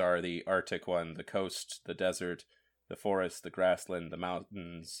terrains are the Arctic one, the coast, the desert, the forest, the grassland, the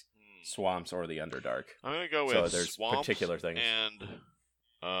mountains, swamps, or the Underdark. I'm gonna go So with there's swamps particular things. and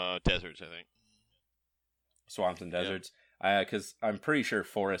deserts. I think Swamps and deserts. Because I'm pretty sure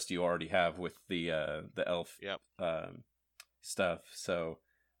forest you already have with the elf stuff. So,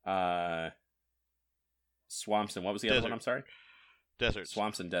 swamps and what was the other one? I'm sorry. Deserts.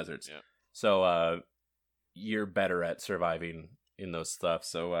 Swamps and deserts. Yeah. So, you're better at surviving in those stuff.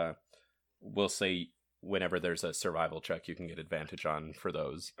 So, we'll say whenever there's a survival check, you can get advantage on for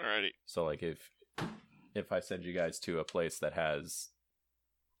those. Alrighty. So, like if I send you guys to a place that has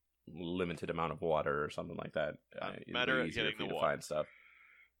limited amount of water or something like that, I'm better at getting the water. Find stuff.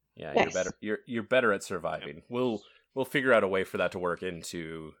 Yeah, Yes. you're better. You're better at surviving. Yep. We'll figure out a way for that to work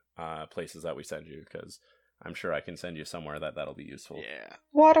into places that we send you, because I'm sure I can send you somewhere that'll be useful. Yeah.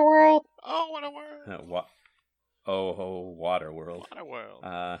 Waterworld. Oh, Waterworld. Waterworld.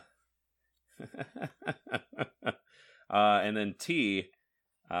 Waterworld. And then T,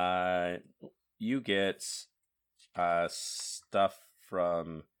 you get stuff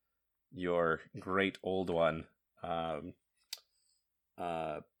from your great old one,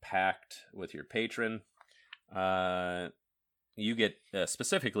 pact with your patron. You get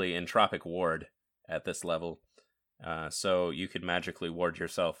specifically Entropic Ward at this level, so you could magically ward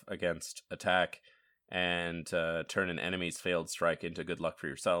yourself against attack and turn an enemy's failed strike into good luck for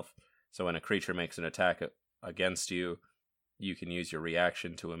yourself. So when a creature makes an attack against you, you can use your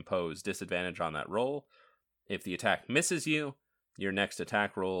reaction to impose disadvantage on that roll. If the attack misses you, your next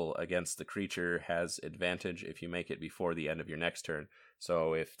attack roll against the creature has advantage if you make it before the end of your next turn.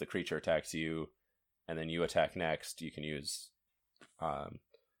 So if the creature attacks you and then you attack next, you can use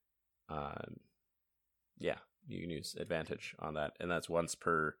you can use advantage on that, and that's once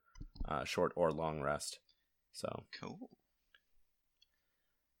per short or long rest. So Cool.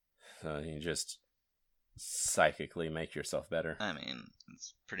 So you just psychically make yourself better. I mean,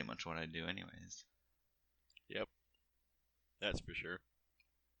 that's pretty much what I do anyways. Yep. That's for sure.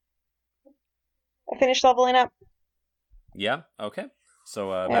 I finished leveling up. Yeah? Okay.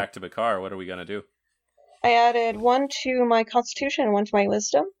 So back to Bakar, what are we going to do? I added 1 to my Constitution and 1 to my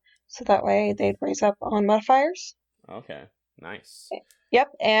Wisdom, so that way they'd raise up on modifiers. Okay. Nice. Yep,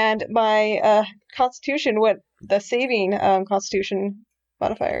 and my Constitution, the saving Constitution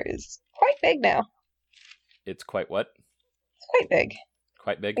modifier is quite big now. It's quite what? It's quite big.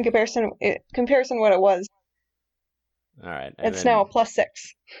 Quite big? In comparison to what it was. All right. It's now a +6.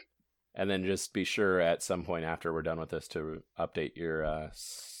 And then just be sure at some point after we're done with this to update your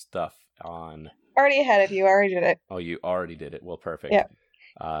stuff on... Already ahead of you. I already did it. Oh, you already did it. Well, perfect. Yeah.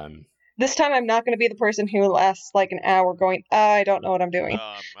 This time I'm not going to be the person who lasts like an hour going, I don't know what I'm doing.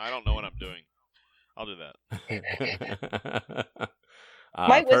 I don't know what I'm doing. I'll do that.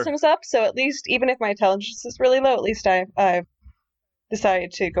 My wisdom's up, so at least, even if my intelligence is really low, at least I've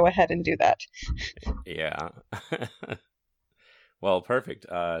decided to go ahead and do that. Yeah. Well, perfect.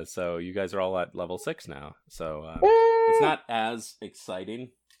 So you guys are all at level 6 now. So it's not as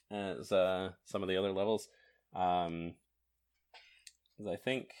exciting as some of the other levels. 'Cause I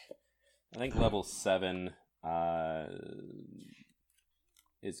think level 7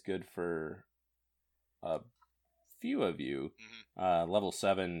 is good for a few of you. Mm-hmm. Level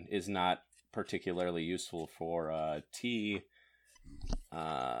 7 is not particularly useful for T.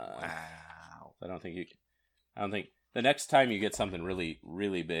 Wow. I don't think you. I don't think the next time you get something really,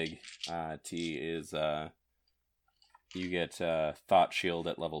 really big, T is you get Thought Shield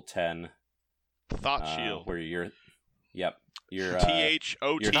at level 10. Thought Shield. Where your THOT. your Thoughts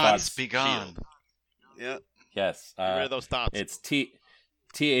thoughts be gone. Yeah. Yes. Get rid of those thoughts. It's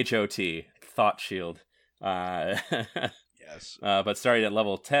THOT, Thought Shield. Yes. But starting at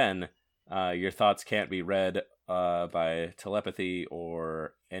level 10, your thoughts can't be read by telepathy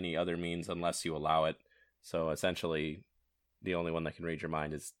or any other means unless you allow it. So essentially, the only one that can read your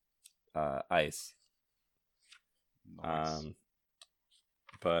mind is ice. Nice.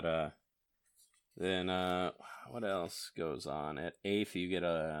 But then what else goes on? At 8th, you get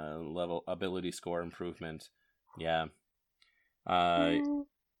a level ability score improvement. Yeah.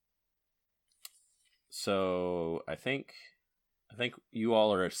 So I think you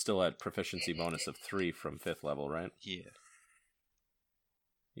all are still at proficiency bonus of 3 from 5th level, right? Yeah.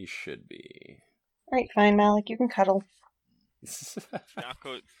 You should be. Alright, fine, Malik, you can cuddle.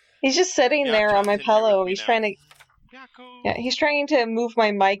 Yako, He's just sitting Yeah, there on my John's in here with pillow. me He's now. trying to Yako. he's trying to move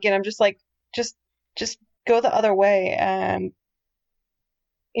my mic, and I'm just like, just go the other way, and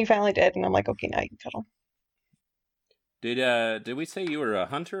he finally did, and I'm like, okay, now you can cuddle. Did we say you were a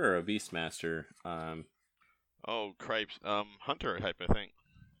hunter or a beastmaster? Oh, cripes. Hunter type, I think.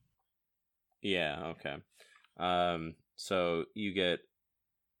 Yeah, okay. So you get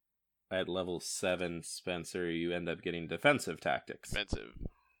at level 7, Spencer, you end up getting defensive tactics. Expensive.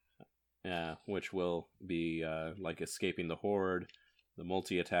 Yeah, which will be like escaping the horde, the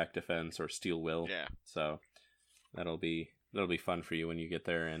multi-attack defense, or steel will. Yeah. So that'll be fun for you when you get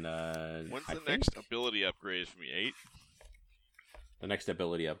there. And When's I the think next ability upgrade for me? 8? the next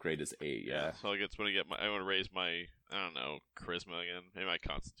ability upgrade is 8. Yeah. So I guess when I want to raise my, I don't know, charisma again. Maybe my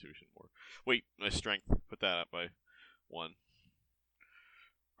constitution more. Wait, my strength. Put that up by 1.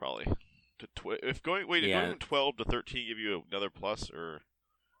 Probably. If going from 12 to 13 give you another plus, or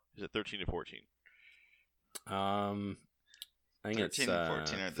is it 13 to 14? I think 13 it's and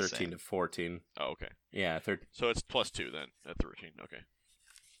 14 are the 13 same. to 14. Oh, okay. Yeah, So it's plus 2 then at 13. Okay.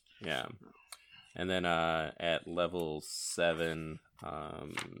 yeah. And then at level 7,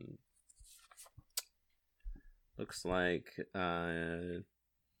 looks like Bakar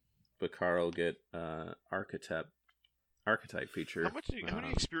will get archetype feature. How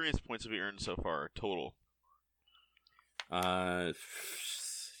many experience points have you earned so far total?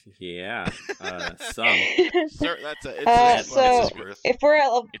 Yeah, some. Sir, So if we're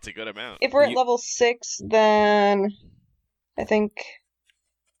at it's a good amount. if we're at level 6, then I think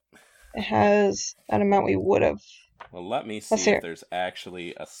it has an amount we would have. Well, let me Let's see hear if there's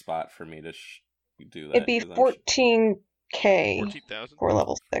actually a spot for me to do that. It'd be 'cause 14k 14,000? for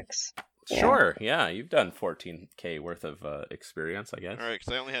level 6. Yeah. Sure, yeah, you've done 14k worth of experience, I guess. Alright,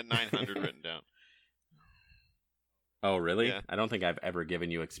 because I only had 900 written down. Oh, really? Yeah. I don't think I've ever given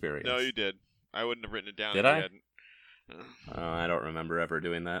you experience. No, you did. I wouldn't have written it down Did if I? you hadn't. I don't remember ever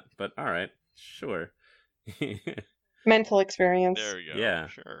doing that, but all right, sure. Mental experience. There we go. Yeah.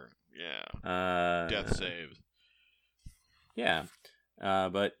 Sure. Yeah. Death saves. Yeah,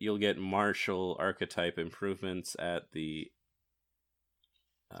 but you'll get martial archetype improvements at the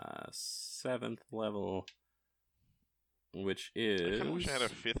 7th level, which is. I kind of wish I had a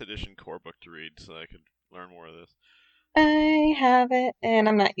 5th edition core book to read so I could learn more of this. I have it, and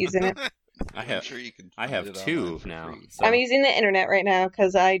I'm not using it. I I'm have. sure you can I find have it 2 online for now. free. So I'm using the internet right now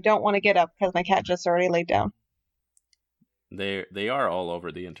because I don't want to get up because my cat just already laid down. they are all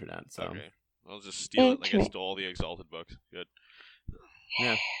over the internet. So Okay. I'll just steal it like I Okay. stole the Exalted books. Good.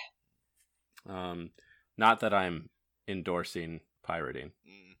 yeah. Not that I'm endorsing pirating.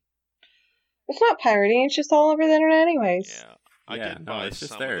 Mm, It's not pirating; it's just all over the internet, anyways. yeah. I Yeah, did no, buy it's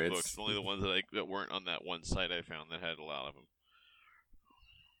just some there. of the It's- books, only the ones that weren't on that one site I found that had a lot of them.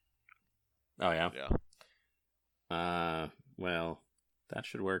 Oh yeah. Yeah. Well, that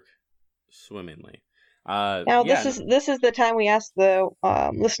should work swimmingly. Now yeah, this is the time we ask the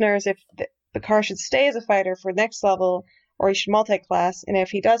listeners if the car should stay as a fighter for next level, or he should multi-class, and if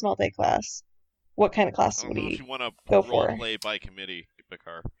he does multi-class, what kind of I class don't would know if he you want to go role for? play by committee,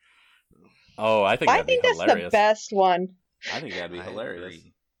 Bakar. Oh, I think I that'd think be that's hilarious. the best one. I think that'd be I hilarious.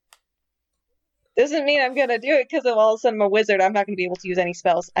 agree. Doesn't mean I'm gonna do it because if all of a sudden I'm a wizard, I'm not gonna be able to use any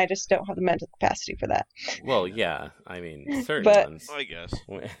spells. I just don't have the mental capacity for that. Well, yeah. I mean, certain But- ones. I guess.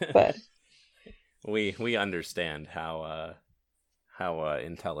 But we understand how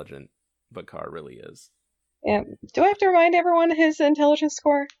intelligent Bakar really is. yeah, do I have to remind everyone his intelligence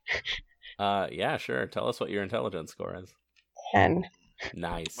score? Yeah, sure. Tell us what your intelligence score is. 10.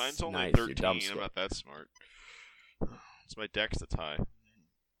 Nice. Mine's only nice. 13. Your dumb I'm score. not that smart. It's my dex that's high.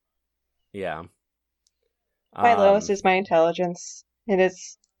 Yeah. My lowest is my intelligence. It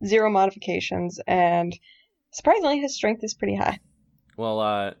is 0 modifications, and surprisingly, his strength is pretty high.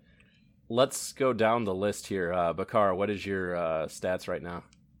 Well, let's go down the list here. Bakar, what is your stats right now?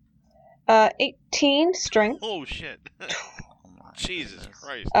 18 strength. Oh shit! Oh my Jesus goodness.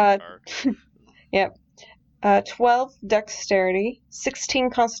 Christ! Uh, Bakar. Yep. 12 dexterity, 16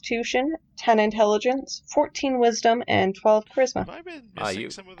 constitution, 10 intelligence, 14 wisdom, and 12 charisma. Have I been missing You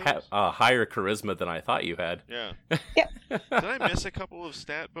some of those? have higher charisma than I thought you had. Yeah. Yep. Did I miss a couple of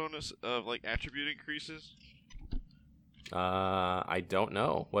stat bonus of like attribute increases? I don't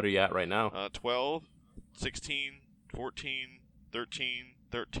know. What are you at right now? 12, 16, 14, 13,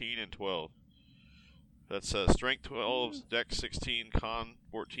 13, and 12. That's strength 12, dex 16, con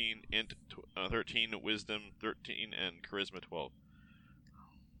 14, int 13, wisdom 13, and charisma 12.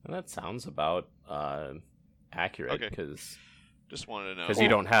 That sounds about accurate Okay. because Just wanted to know. you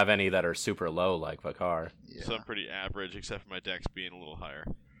don't have any that are super low like Bakar. Yeah. So I'm pretty average, except for my dex being a little higher.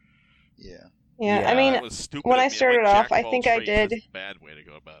 Yeah. Yeah, Yeah, I mean, That was stupid when of I me. I'm started like, off, jack I of all think I trades. did. That's a bad way to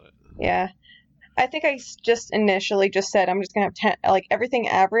go about it. yeah. I think I just initially just said I'm just gonna have 10, like everything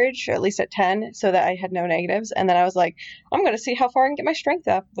average, or at least at 10, so that I had no negatives. And then I was like, I'm gonna see how far I can get my strength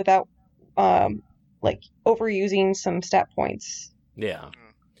up without, like overusing some stat points. Yeah.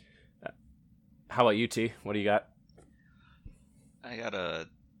 How about you, T? What do you got? I got a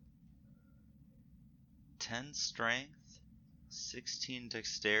 10 strength, 16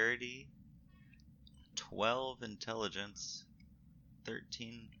 dexterity, 12 intelligence,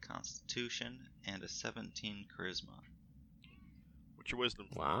 13 constitution, and a 17 charisma. What's your wisdom?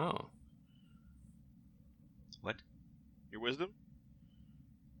 Wow. What? Your wisdom?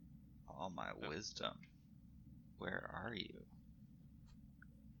 All my wisdom. Where are you?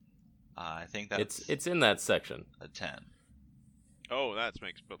 I think that's It's in that section. a 10. Oh, that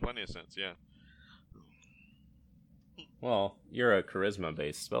makes plenty of sense. Yeah. Well, you're a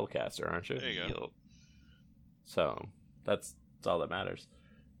charisma-based spellcaster, aren't you? There you go. Yup. So that's all that matters.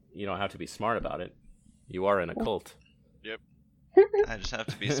 You don't have to be smart about it. You are in a cult. I just have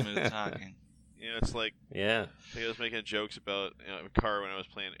to be smooth talking. You know, it's like Yeah. I was making jokes about Car when I was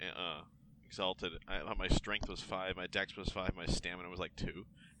playing Exalted. I thought my strength was 5, my dex was 5, my stamina was like 2. And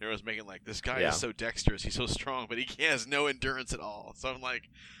everyone was making like, this guy Yeah. is so dexterous, he's so strong, but he has no endurance at all. So I'm like,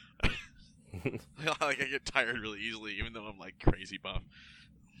 I get tired really easily, even though I'm like crazy buff.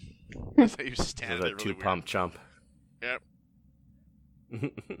 So you This stand is there a really 2-pump chump. Yep.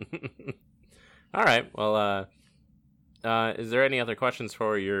 All right. Well, is there any other questions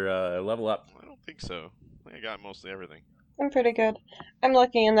for your level up? weird. I don't think so. I think I got mostly everything. I'm pretty good. I'm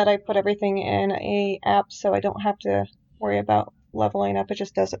lucky in that I put everything in a app, so I don't have to worry about leveling up. It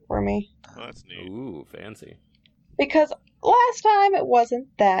just does it for me. Well, that's neat. Ooh, fancy. Because last time it wasn't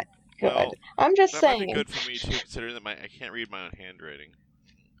that good. Well, I'm just That might saying. be good for me too, considering that I can't read my own handwriting.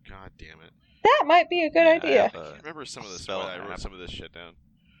 God damn it! That might be a good Yeah, I idea. have I a remember some of this. spell Why I wrote app. some of this shit down.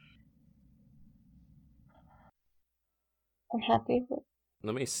 I'm happy.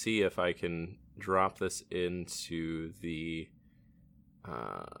 Let me see if I can drop this into the.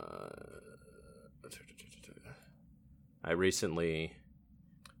 I recently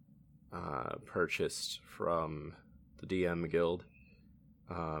purchased from the DM Guild.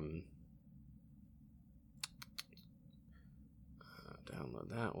 Download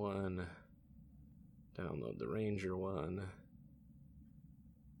that one. Download the Ranger one.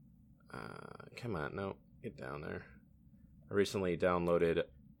 Come on, no, get down there. I recently downloaded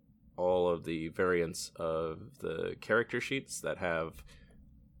all of the variants of the character sheets that have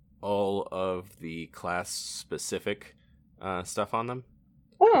all of the class-specific stuff on them.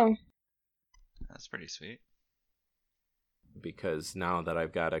 Oh, That's pretty sweet. Because now that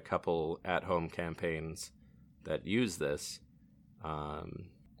I've got a couple at-home campaigns that use this, oh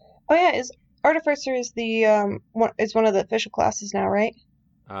yeah. Is Artificer is the is one of the official classes now, right?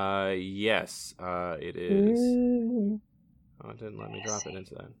 yes, it is. Ooh. Oh, it didn't let me drop it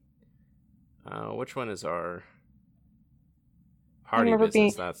into that. Which one is our party remember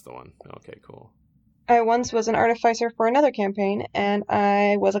business? being- That's the one. Okay, cool. I once was an artificer for another campaign, and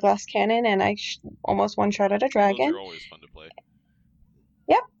I was a glass cannon, and I almost one-shot at a Those dragon. are always fun to play.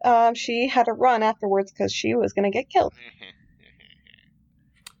 Yep. She had to run afterwards because she was gonna get killed.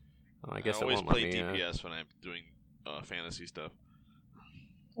 Well, I guess it always won't let play me. DPS when I'm doing fantasy stuff.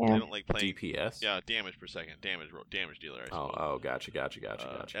 Yeah. I don't like playing. DPS. Yeah, damage per second, damage dealer. I suppose. Oh, gotcha.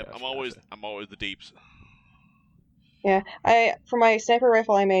 I'm always the deeps. Yeah. For my sniper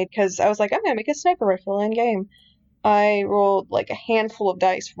rifle I made, because I was like, I'm gonna make a sniper rifle in game. I rolled like a handful of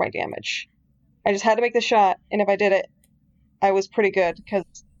dice for my damage. I just had to make the shot, and if I did it, I was pretty good because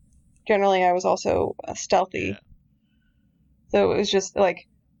generally I was also stealthy. Yeah. So it was just like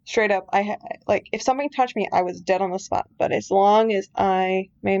straight up. Like if somebody touched me, I was dead on the spot. But as long as I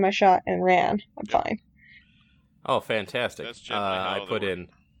made my shot and ran, I'm Yep. fine. Oh, fantastic! That's generally how they work.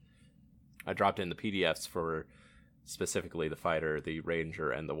 I dropped in the PDFs for specifically the fighter, the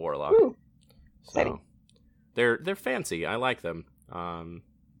ranger, and the warlock. Ooh, So exciting. they're fancy. I like them.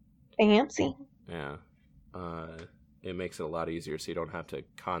 Fancy. Yeah. It makes it a lot easier, so you don't have to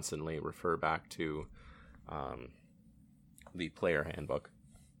constantly refer back to the player handbook.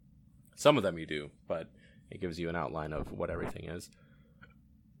 Some of them you do, but it gives you an outline of what everything is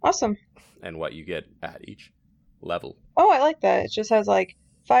Awesome. and what you get at each level. Oh, I like that. It just has like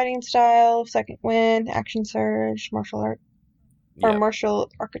fighting style, second wind, action surge, martial art, or Yep. martial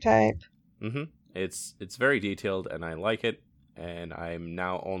archetype. Mm-hmm. It's very detailed, and I like it. And I'm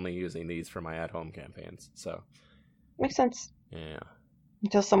now only using these for my at-home campaigns. So, Makes sense. yeah.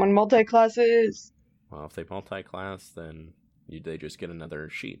 Until someone multi-classes. Well, if they multi-class, then they just get another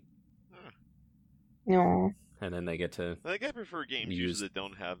sheet, No. and then they get to. I think I prefer games Use- usually that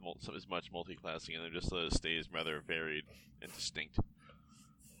don't have as much multi-classing and just let it stays rather varied and distinct.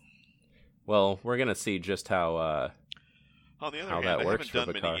 Well, we're gonna see just how. On the other How hand, that I works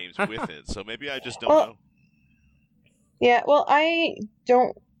haven't for done many Bakar. games with it, so maybe I just don't Well, know. Yeah, well, I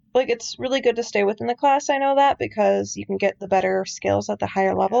don't like it's really good to stay within the class. I know that because you can get the better skills at the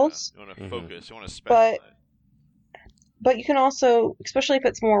higher levels. Yeah, you want to Mhm. focus, you want to specialize. But you can also, especially if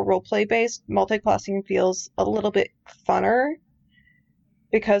it's more roleplay based, multi-classing feels a little bit funner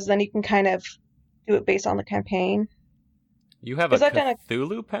because then you can kind of do it based on the campaign. You have a 'Cause I've done a-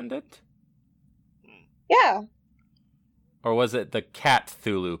 Cthulhu pendant, Yeah, or was it the Cat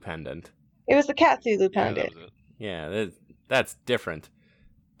Cthulhu pendant? it was the Cat Cthulhu Yeah, that pendant. was it. Yeah, that's different.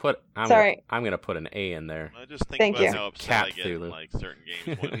 Sorry. I'm gonna put an A in there. I just think Thank about you. how upset Cat I get in Cthulhu. like certain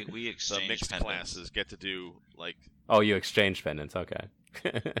games when We the exchange mixed pendants. classes get to do like Oh, you exchange pendants. Okay.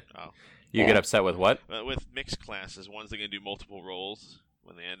 Oh. You Yeah. get upset with what? with mixed classes, one's that can do multiple roles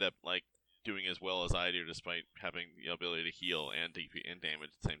when they end up like doing as well as I do, despite having the ability to heal and DP and damage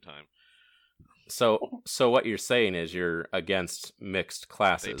at the same time. So what you're saying is you're against mixed They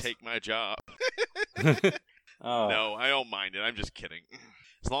classes. take my job. Oh. No, I don't mind it. I'm just kidding.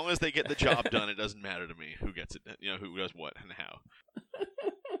 As long as they get the job done, it doesn't matter to me who gets it. Who does what and how.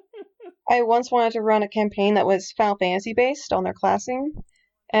 I once wanted to run a campaign that was Final Fantasy based on their classing,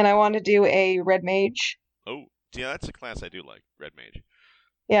 and I wanted to do a red mage. Oh, yeah, that's a class I do like, Red Mage.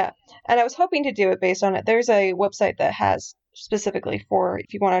 Yeah, and I was hoping to do it based on it. There's a website that has specifically for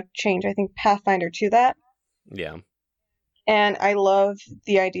if you want to change, I think, Pathfinder to that. Yeah. And I love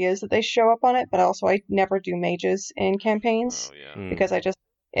the ideas that they show up on it, but also I never do mages in campaigns Oh yeah. Mm. because there's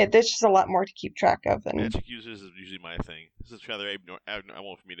just a lot more to keep track of. Magic users is usually my thing. This is rather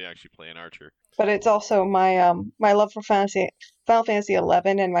abnormal for me to actually play an archer. But it's also my my love for Final Fantasy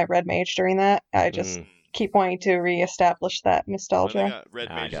 11 and my red mage during that. I just Mm. keep wanting to reestablish that Well, they nostalgia. got Red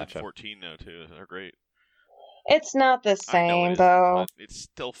Ah, Mages gotcha. at 14 now too. They're great. It's not the I know it same isn't, though. but it's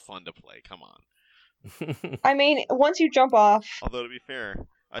still fun to play. Come on. I mean, once you jump off, Although to be fair,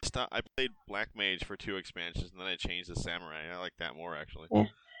 I played Black Mage for 2 expansions, and then I changed to Samurai. I like that more actually. Yeah.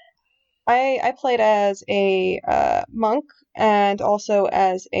 I played as a monk and also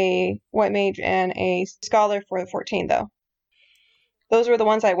as a white mage and a scholar for the 14 though. Those were the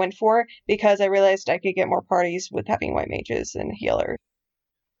ones I went for because I realized I could get more parties with having white mages and healers.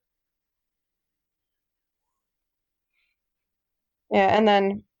 Yeah, and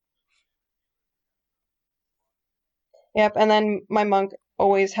then yep, and then my monk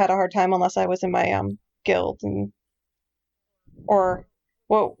always had a hard time unless I was in my guild and or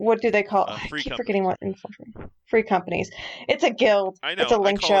what do they call? I Free keep companies. forgetting what free companies. It's a guild. I know. It's a I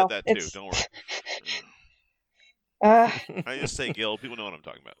link call shell. it that too. It's Don't worry. I just say guild. People know what I'm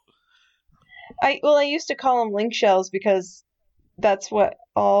talking about. I used to call them link shells because that's what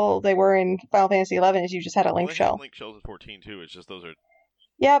all they were in Final Fantasy 11 is you just had a Well, link they have shell. Link shells at 14 too. It's just those are.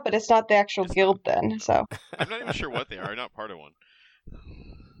 Yeah, but it's not the actual It's guild not. then. So I'm not even sure what they are. I'm not part of one.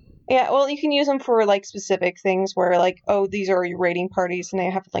 yeah, well you can use them for like specific things where like oh these are your raiding parties and they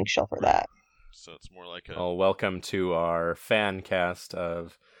have a link shell for that. So it's more like a. Well, welcome to our fan cast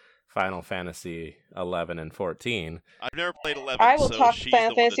of Final Fantasy 11 and 14. I've never played 11. I will so talk she's Final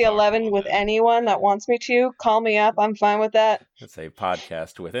the one to Fantasy talk 11 about with that. anyone that wants me to. Call me up. I'm fine with that. It's a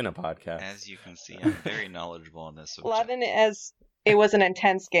podcast within a podcast. As you can see, I'm very knowledgeable on this subject. 11 as it was an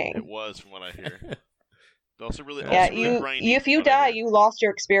intense game. It was, from what I hear. Also really, Yeah, also really grindy, if from you what I die, hear. you lost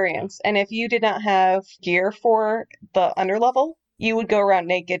your experience. And if you did not have gear for the underlevel, you would go around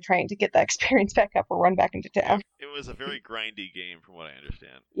naked trying to get that experience back up or run back into town. It was a very grindy game, from what I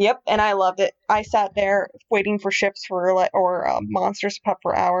understand. Yep, and I loved it. I sat there waiting for ships or monsters to pop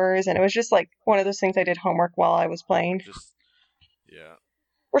for hours, and it was just like one of those things I did homework while I was playing. Yeah.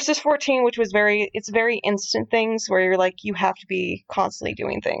 Versus 14, which was it's very instant things where you're like, you have to be constantly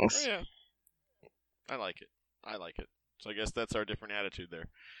doing things. Oh, yeah. I like it. So I guess that's our different attitude there.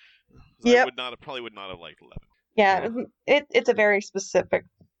 Yep. I probably would not have liked 11. Yeah, it's a very specific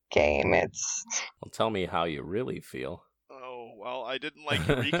game. It's... Well, tell me how you really feel. Oh, well, I didn't like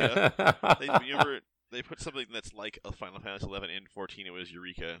Eureka. They put something that's like a Final Fantasy 11 in 14. It was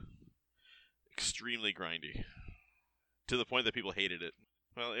Eureka. Extremely grindy. To the point that people hated it.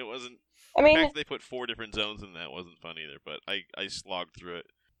 Well, it wasn't... I mean... The fact that they put 4 different zones in that wasn't fun either, but I slogged through it.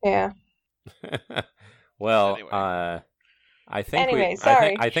 Yeah. Well, anyway. I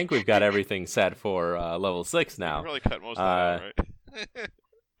think we've got everything set for level 6 now. You probably cut most of that out, right?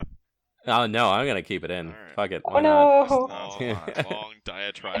 Oh no, I'm gonna keep it in. All right. Fuck it. Oh Why no! Long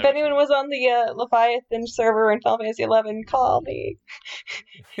diatribe. If anyone was on the Leviathan server in Final Fantasy 11, call me.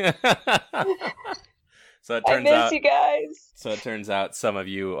 So it I turns miss out. you guys. So it turns out some of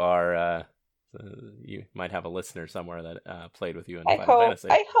you are. You might have a listener somewhere that played with you in Final Fantasy.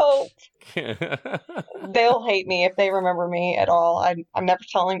 I hope they'll hate me if they remember me at all. I'm never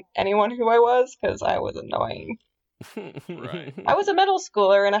telling anyone who I was because I was annoying. Right. I was a middle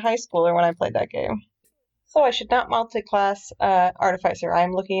schooler and a high schooler when I played that game. So I should not multi-class Artificer.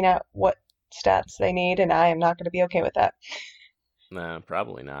 I'm looking at what stats they need, and I am not going to be okay with that. No,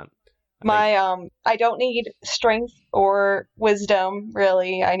 probably not. I don't need strength or wisdom,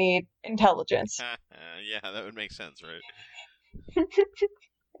 really. I need intelligence. Yeah, that would make sense, right?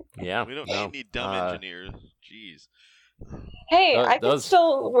 Yeah. We don't need any dumb engineers. Jeez. Hey, I can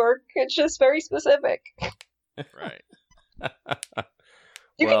still work. It's just very specific. Right.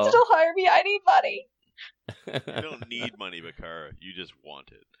 You can still hire me. I need money. You don't need money, Bakara. You just want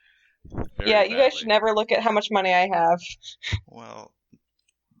it. Yeah, you guys should never look at how much money I have. Well,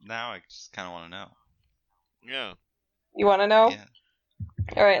 now I just kind of want to know. Yeah. You want to know? Yeah.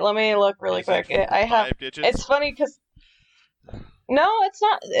 All right, let me look really quick. I have. 5 digits? It's funny because no, it's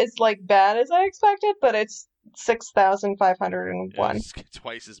not. It's like bad as I expected, but it's 6,501. Yeah, it's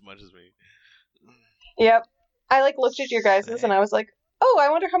twice as much as me. Yep. I looked at your guys's and I was like, oh, I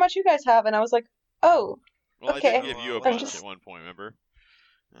wonder how much you guys have, and I was like, oh. Well, okay. I did give you a bunch at one point, remember?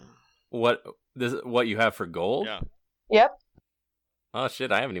 What you have for gold? Yeah. Yep. Oh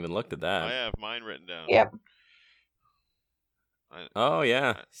shit, I haven't even looked at that. I have mine written down. Yep. Oh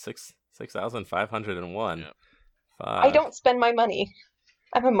yeah, 6,501. Yep. I don't spend my money.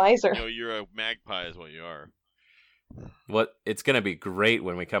 I'm a miser. You're a magpie is what you are. What? It's gonna be great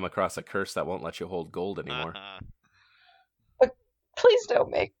when we come across a curse that won't let you hold gold anymore. But please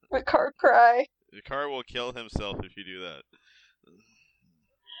don't make Ricard cry. Ricard will kill himself if you do that.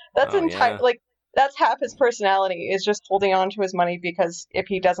 That's that's half his personality, is just holding on to his money, because if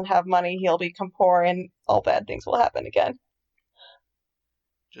he doesn't have money, he'll become poor and all bad things will happen again.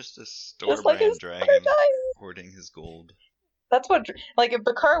 Just a store-brand dragon hoarding his gold. That's what, if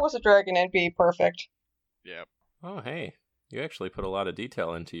Bakar was a dragon, it'd be perfect. Yep. Oh, hey. You actually put a lot of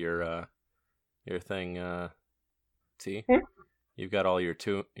detail into your thing, T. You've got all your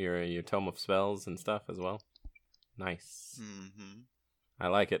Tome of Spells and stuff as well. Nice. Mm-hmm. I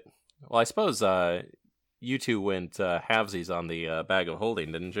like it. Well, I suppose you two went halvesies on the bag of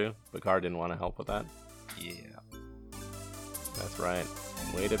holding, didn't you? Bakar didn't want to help with that. Yeah. That's right.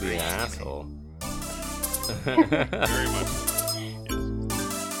 Way to be an asshole. Very much.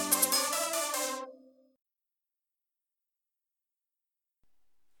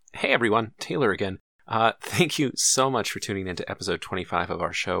 Hey everyone, Taylor again. Thank you so much for tuning into episode 25 of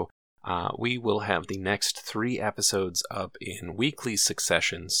our show. We will have the next 3 episodes up in weekly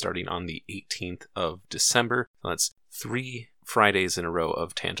succession starting on the 18th of December. That's 3 Fridays in a row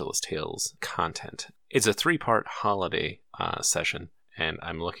of Tantalus Tales content. It's a 3-part holiday session, and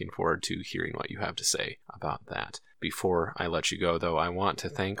I'm looking forward to hearing what you have to say about that. Before I let you go, though, I want to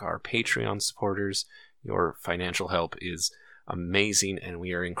thank our Patreon supporters. Your financial help is amazing, and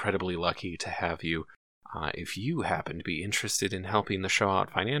we are incredibly lucky to have you. If you happen to be interested in helping the show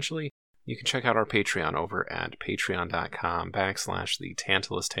out financially, you can check out our Patreon over at patreon.com/the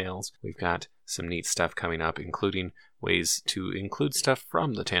Tantalus Tales. We've got some neat stuff coming up, including ways to include stuff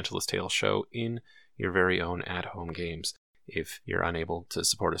from the Tantalus Tales show in your very own at-home games. If you're unable to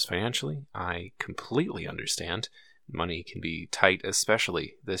support us financially, I completely understand. Money can be tight,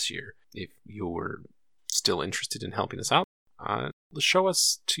 especially this year. If you're still interested in helping us out, show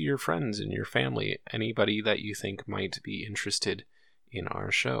us to your friends and your family, anybody that you think might be interested in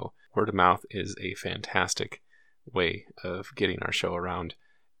our show. Word of mouth is a fantastic way of getting our show around.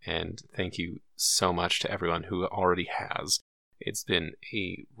 And thank you so much to everyone who already has. It's been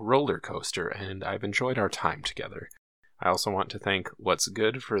a roller coaster, and I've enjoyed our time together. I also want to thank What's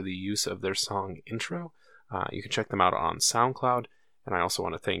Good for the use of their song Intro. You can check them out on SoundCloud. And I also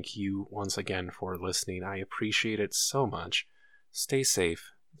want to thank you once again for listening. I appreciate it so much. Stay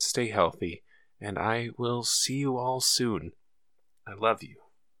safe, stay healthy, and I will see you all soon. I love you.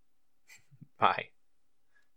 Bye.